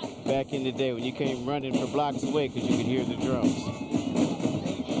was back in the day when you came running for blocks away because you could hear the drums.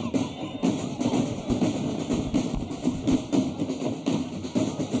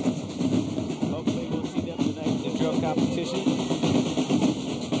 Hopefully we'll see them tonight in the drill competition.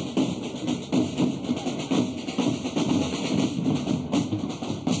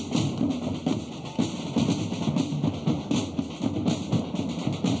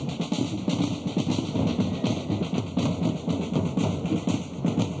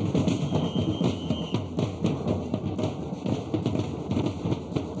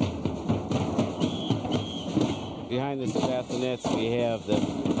 Behind the Sebastianettes, we have the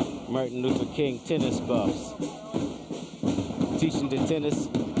Martin Luther King tennis buffs, teaching the tennis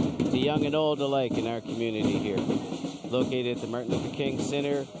to young and old alike in our community here. Located at the Martin Luther King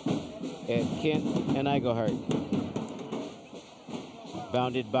Center at Kent and Eaglehart.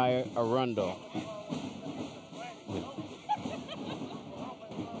 Bounded by a Rondo.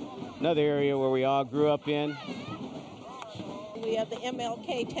 Another area where we all grew up in. We have the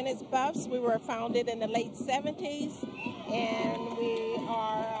MLK Tennis Buffs. We were founded in the late 70s, and we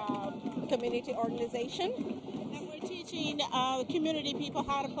are a community organization. And we're teaching community people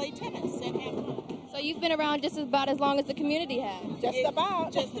how to play tennis and have fun. So you've been around just about as long as the community has? Just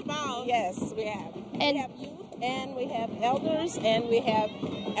about. Just about. Yes, we have. And we have youth, and we have elders, and we have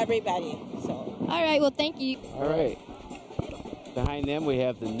everybody. So. All right, well, thank you. All right. Behind them, we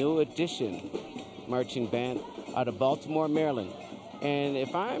have the New Edition marching band out of Baltimore, Maryland. And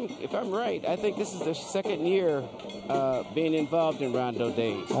if I'm right, I think this is their second year being involved in Rondo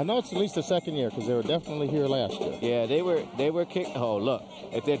Days. I know it's at least the second year because they were definitely here last year. Yeah, they were kicked. Oh, look,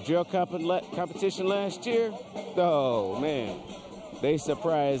 at that drill competition last year, oh man, they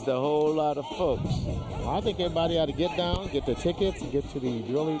surprised a whole lot of folks. I think everybody ought to get down, get the tickets, and get to the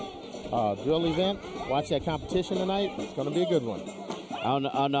drill event. Watch that competition tonight. It's going to be a good one. I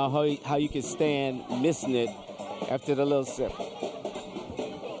don't know how you can stand missing it after the little sip.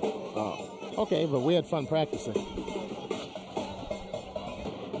 Oh. Okay, but we had fun practicing.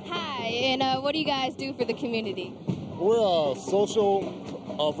 Hi, and what do you guys do for the community? We're a social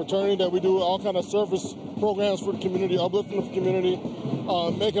fraternity that we do all kind of service programs for the community, uplifting the community,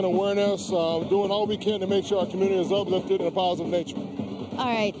 making awareness, doing all we can to make sure our community is uplifted in a positive nature. All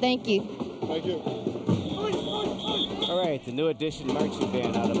right, thank you. Thank you. All right, the New Edition marching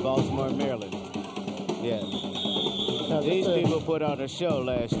band out of Baltimore, Maryland. Yeah. Now, these people put on a show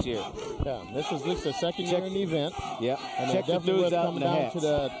last year. Yeah, this is at least the second year in the event. Yeah. And check the dudes out in the hats.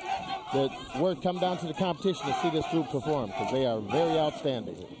 The word come down to the competition to see this group perform because they are very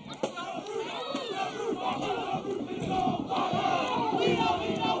outstanding.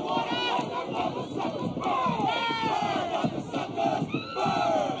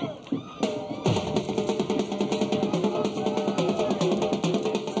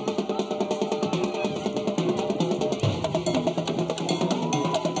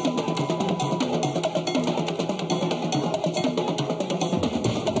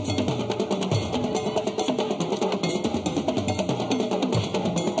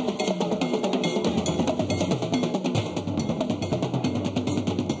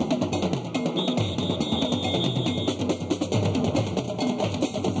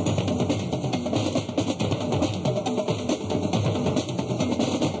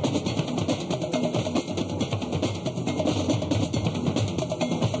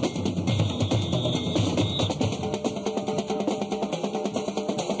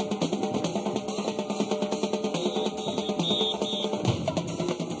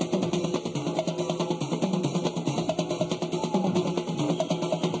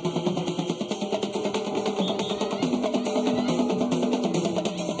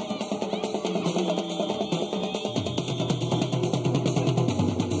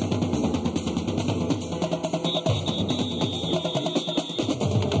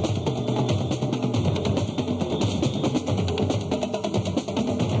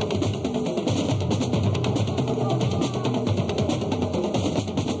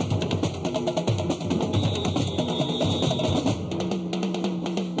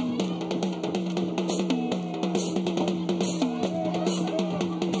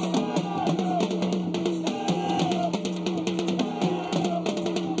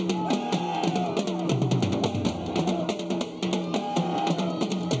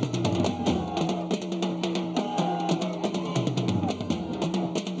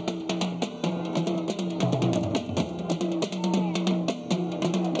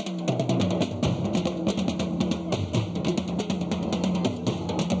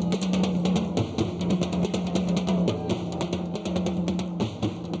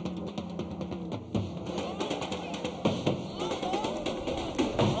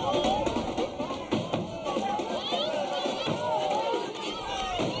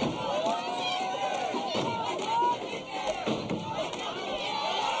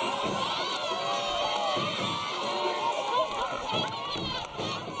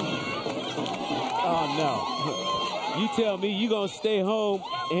 no. You tell me you gonna stay home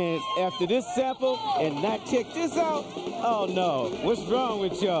and after this sample and not check this out? Oh no, what's wrong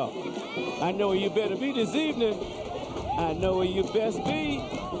with y'all? I know where you better be this evening. I know where you best be.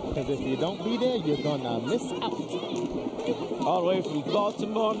 Because if you don't be there, you're gonna miss out. All the way from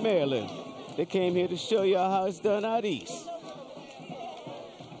Baltimore, Maryland. They came here to show y'all how it's done out east.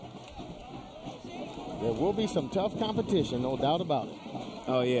 There will be some tough competition, no doubt about it.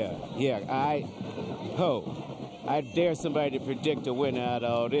 Oh yeah, yeah. I dare somebody to predict a winner out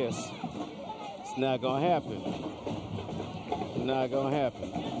of all this. It's not gonna happen. Not gonna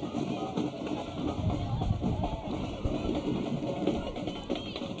happen.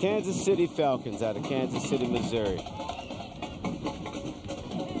 Kansas City Falcons out of Kansas City, Missouri.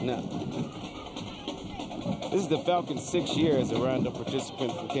 Now, this is the Falcons' 6th year as a Rondo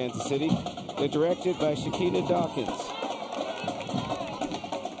participant from Kansas City. They're directed by Shakina Dawkins.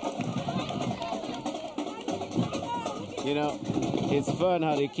 You know, it's fun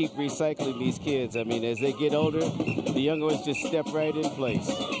how they keep recycling these kids. I mean, as they get older, the younger ones just step right in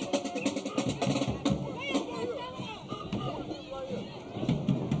place.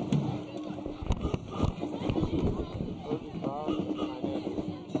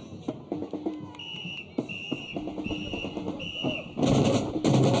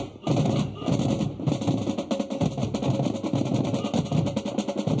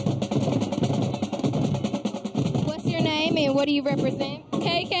 What do you represent?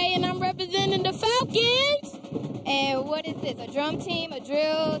 KK, and I'm representing the Falcons. And what is this? A drum team? A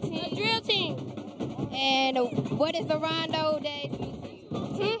drill team? A drill team. And what does the Rondo Days mean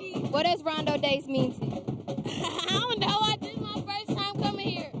to you? What does Rondo Days mean to you? I don't know. This is my first time coming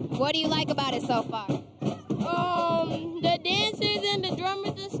here. What do you like about it so far? The dancers and the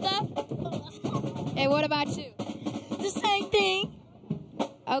drummers and stuff. And what about you? The same thing.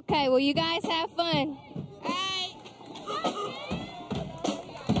 Okay, well, you guys have fun.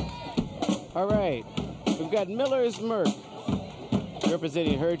 All right, we've got Miller's Merc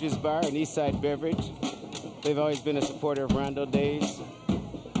representing Herge's Bar and Eastside Beverage. They've always been a supporter of Rondo Days.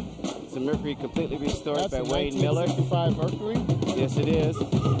 It's a Mercury completely restored by Wayne Miller. 1965 Mercury? Yes, it is.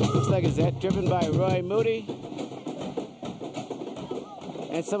 Looks like it's that driven by Roy Moody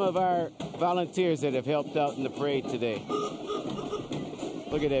and some of our volunteers that have helped out in the parade today.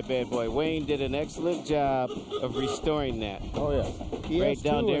 Look at that bad boy. Wayne did an excellent job of restoring that. Oh, yes. Right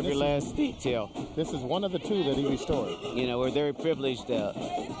down to every last detail. This is one of the 2 that he restored. You know, we're very privileged to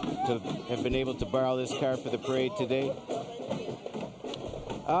have been able to borrow this car for the parade today.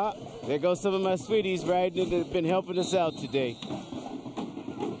 Ah, there goes some of my sweeties riding that have been helping us out today.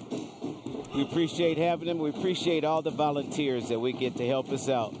 We appreciate having them. We appreciate all the volunteers that we get to help us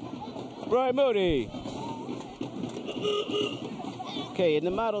out. Roy Moody. Okay, in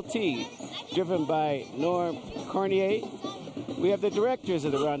the Model T, driven by Norm Cornier, we have the directors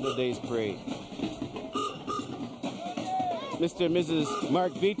of the Rondo Days Parade. Mr. and Mrs.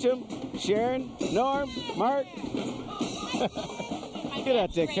 Mark Beecham, Sharon, Norm, Mark. Get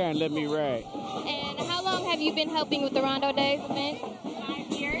out that car and let me ride. And how long have you been helping with the Rondo Days event?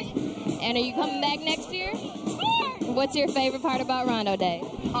 5 years. And are you coming back next year? Sure. What's your favorite part about Rondo Days?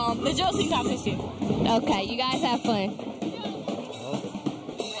 The Josie competition. Okay, you guys have fun.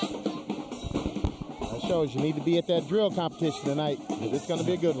 Shows you need to be at that drill competition tonight. It's going to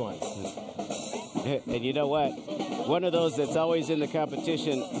be a good one. And you know what? One of those that's always in the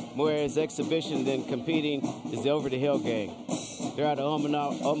competition, more as exhibition than competing, is the Over the Hill Gang. They're out of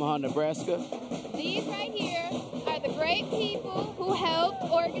Omaha, Nebraska. These right here are the great people who helped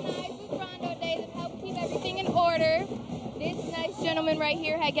organize the Rondo Days and helped keep everything in order. This nice gentleman right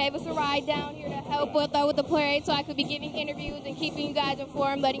here gave us a ride down here to help with the parade so I could be giving interviews and keeping you guys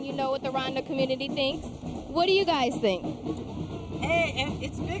informed, letting you know what the Rondo community thinks. What do you guys think? Hey,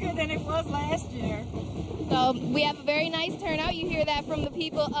 it's bigger than it was last year. So we have a very nice turnout. You hear that from the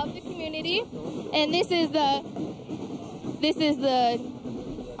people of the community. And this is the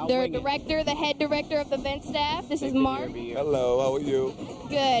director, the head director of the event staff. This is Mark. Hello, how are you?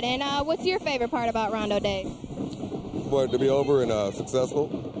 Good. And what's your favorite part about Rondo Days? For it to be over and successful.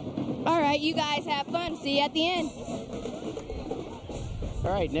 All right, you guys have fun. See you at the end.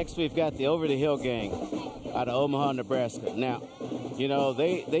 All right, next we've got the Over the Hill Gang out of Omaha, Nebraska. Now, you know,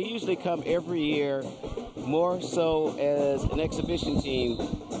 they usually come every year more so as an exhibition team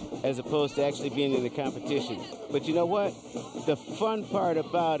as opposed to actually being in the competition. But you know what? The fun part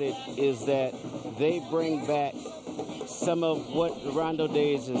about it is that they bring back some of what the Rondo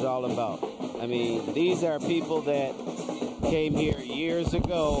Days is all about. I mean, these are people that came here years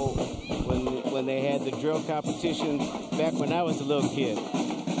ago when they had the drill competition back when I was a little kid.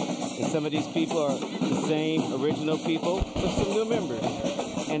 And some of these people are the same original people, but some new members.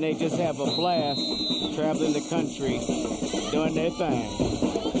 And they just have a blast traveling the country, doing their thing.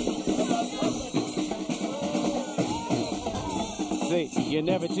 See, you're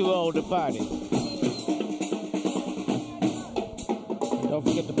never too old to party. Don't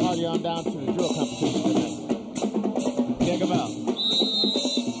forget to party on down to the drill competition tonight. Check them out.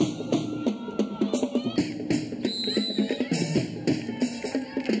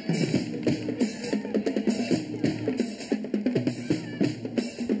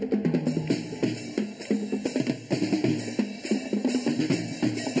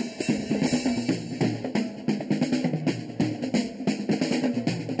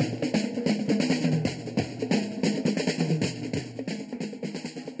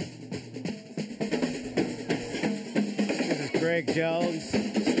 Craig Jones,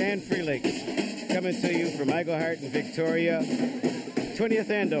 Stan Frelix, coming to you from Eaglehart and Victoria, 20th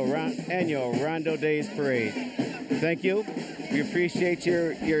annual Rondo Days Parade. Thank you. We appreciate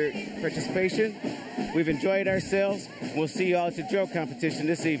your participation. We've enjoyed ourselves. We'll see you all at the drill competition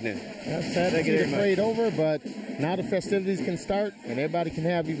this evening. That's sad to see the parade over, but now the festivities can start and everybody can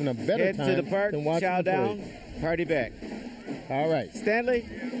have even a better Head time to the park, than watching chow the down, parade. party back. All right. Stanley,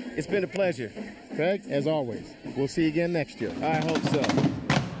 it's been a pleasure. Craig, as always, we'll see you again next year. I hope so.